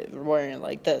prince wearing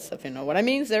like this, if you know what I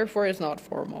mean. Therefore, it's not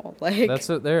formal. Like That's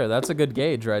a good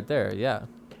gauge right there. Yeah.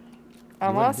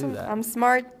 I'm wouldn't do awesome. that. I'm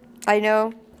smart. I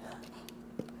know.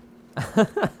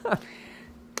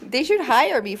 They should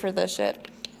hire me for this shit.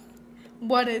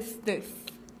 what is this?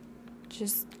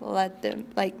 Just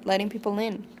letting people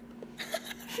in.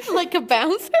 Like a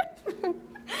bouncer?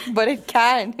 But it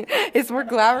can. It's more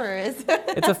glamorous.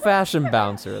 It's a fashion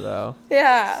bouncer though.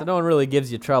 Yeah. So no one really gives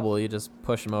you trouble. You just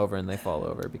push them over and they fall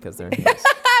over because they're in heels.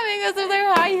 Because of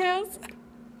their high heels.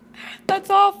 That's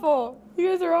awful. You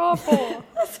guys are awful.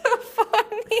 So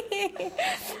funny.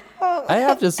 I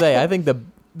have to say, I think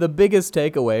the biggest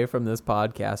takeaway from this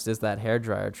podcast is that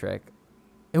hairdryer trick.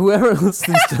 Whoever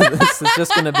listens to this is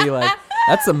just going to be like,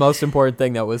 that's the most important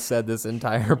thing that was said this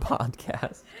entire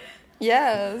podcast.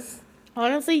 Yes.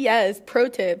 Honestly, yes. Pro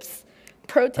tips.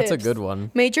 That's a good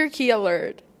one. Major key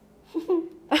alert.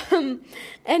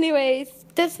 Anyways,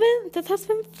 this has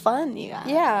been fun, you guys.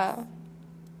 Yeah.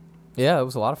 Yeah, it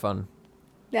was a lot of fun.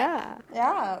 Yeah.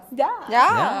 Yeah. Yeah.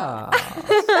 Yeah.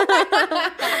 Yeah.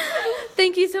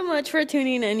 Thank you so much for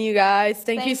tuning in, you guys.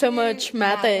 Thank you so much,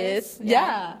 Mathis.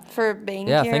 Yeah. For being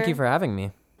Yeah, here. thank you for having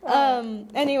me.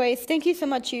 Anyways, thank you so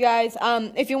much, you guys.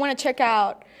 If you want to check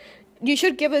out, you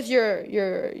should give us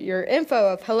your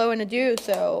info of Hello and Adieu.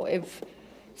 So if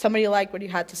somebody liked what you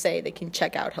had to say, they can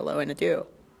check out Hello and Adieu.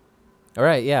 All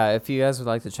right, yeah, if you guys would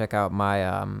like to check out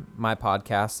my my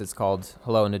podcast, it's called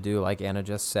Hello and Adieu, like Anna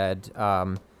just said.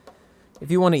 If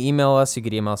you want to email us, you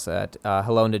could email us at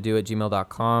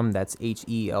helloandadieu@gmail.com. That's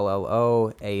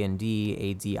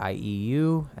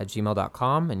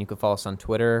HELLOANDADIEU@gmail.com. And you can follow us on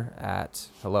Twitter at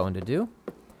Hello and Adieu.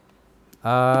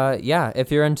 Yeah,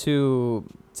 if you're into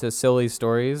silly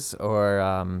stories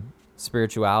or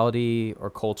spirituality or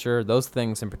culture, those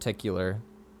things in particular,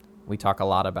 we talk a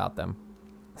lot about them.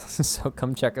 So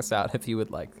come check us out if you would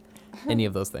like any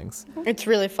of those things. It's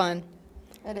really fun.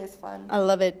 It is fun. I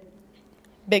love it.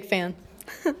 Big fan.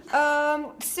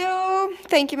 So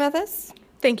thank you, Mathis.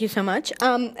 Thank you so much.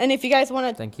 And if you guys want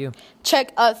to Thank you.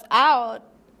 check us out,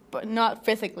 but not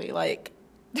physically, like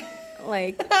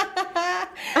I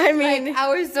mean,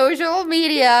 Our social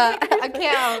media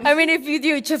account. I mean, if you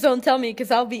do, just don't tell me because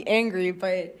I'll be angry.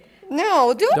 But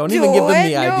No, Don't do even give them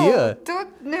it. the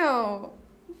No, idea.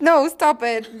 No, stop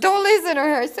it. Don't listen to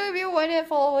her. So if you want to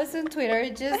follow us on Twitter,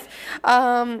 just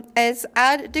it's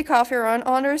at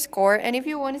 @thecoffeerun_. And if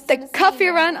you want to the send us coffee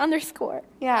an email, run underscore.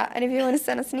 Yeah, and if you want to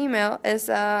send us an email, it's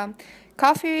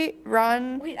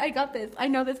coffeerun. Wait, I got this. I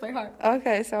know this by heart.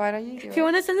 Okay, so why don't you do If you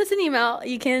want to send us an email,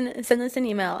 you can send us an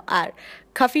email at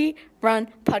Coffee Run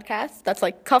Podcast. That's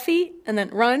like coffee and then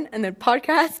run and then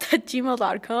podcast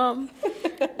 @gmail.com.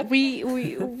 we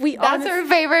That's our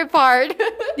favorite part.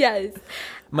 yes.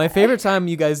 My favorite time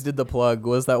you guys did the plug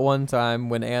was that one time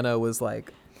when Anna was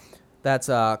like, that's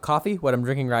coffee, what I'm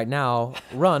drinking right now,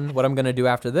 run, what I'm going to do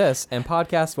after this, and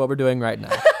podcast, what we're doing right now.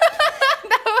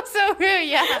 That was so good,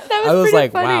 yeah. That I was pretty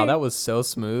like, funny. wow, that was so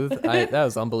smooth. That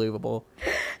was unbelievable.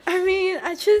 I mean,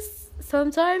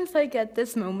 sometimes I get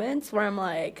this moments where I'm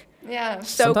like, Yeah.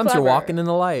 so Sometimes you're clever. walking in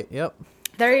the light. Yep.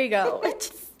 There you go.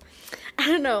 I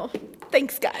don't know.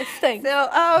 Thanks, guys. Thanks. So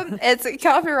it's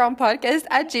coffeerunpodcast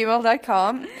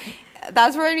 @gmail.com.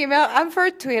 That's for an email. I'm for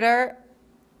Twitter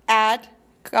at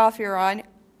coffeerun.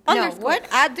 No, Underscore. what?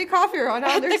 At the coffeerun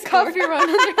At the underscore. Coffee Run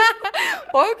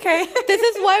Okay. This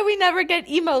is why we never get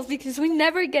emails because we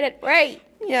never get it right.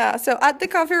 Yeah, so at the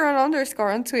coffeerun_ on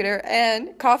Twitter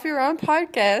and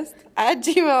coffeerunpodcast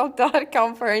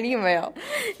 @gmail.com for an email.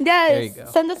 Yes. There you go.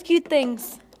 Send us cute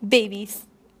things, babies.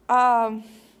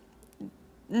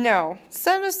 No,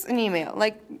 send us an email,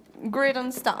 like grid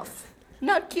and stuff.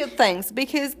 Not cute things,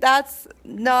 because that's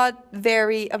not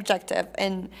very objective.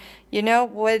 And you know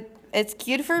what? It's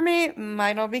cute for me,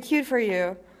 might not be cute for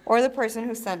you or the person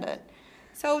who sent it.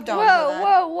 So don't do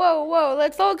that. Whoa.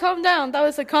 Let's all calm down. That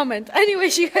was a comment.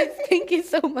 Anyways, you guys, thank you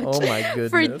so much Oh my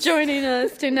for goodness. joining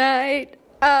us tonight.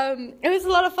 It was a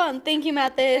lot of fun. Thank you,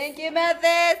 Mathis. Thank you,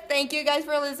 Mathis. Thank you guys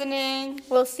for listening.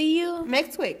 We'll see you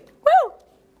Next week. Woo!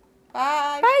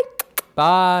 Bye. Bye.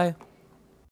 Bye.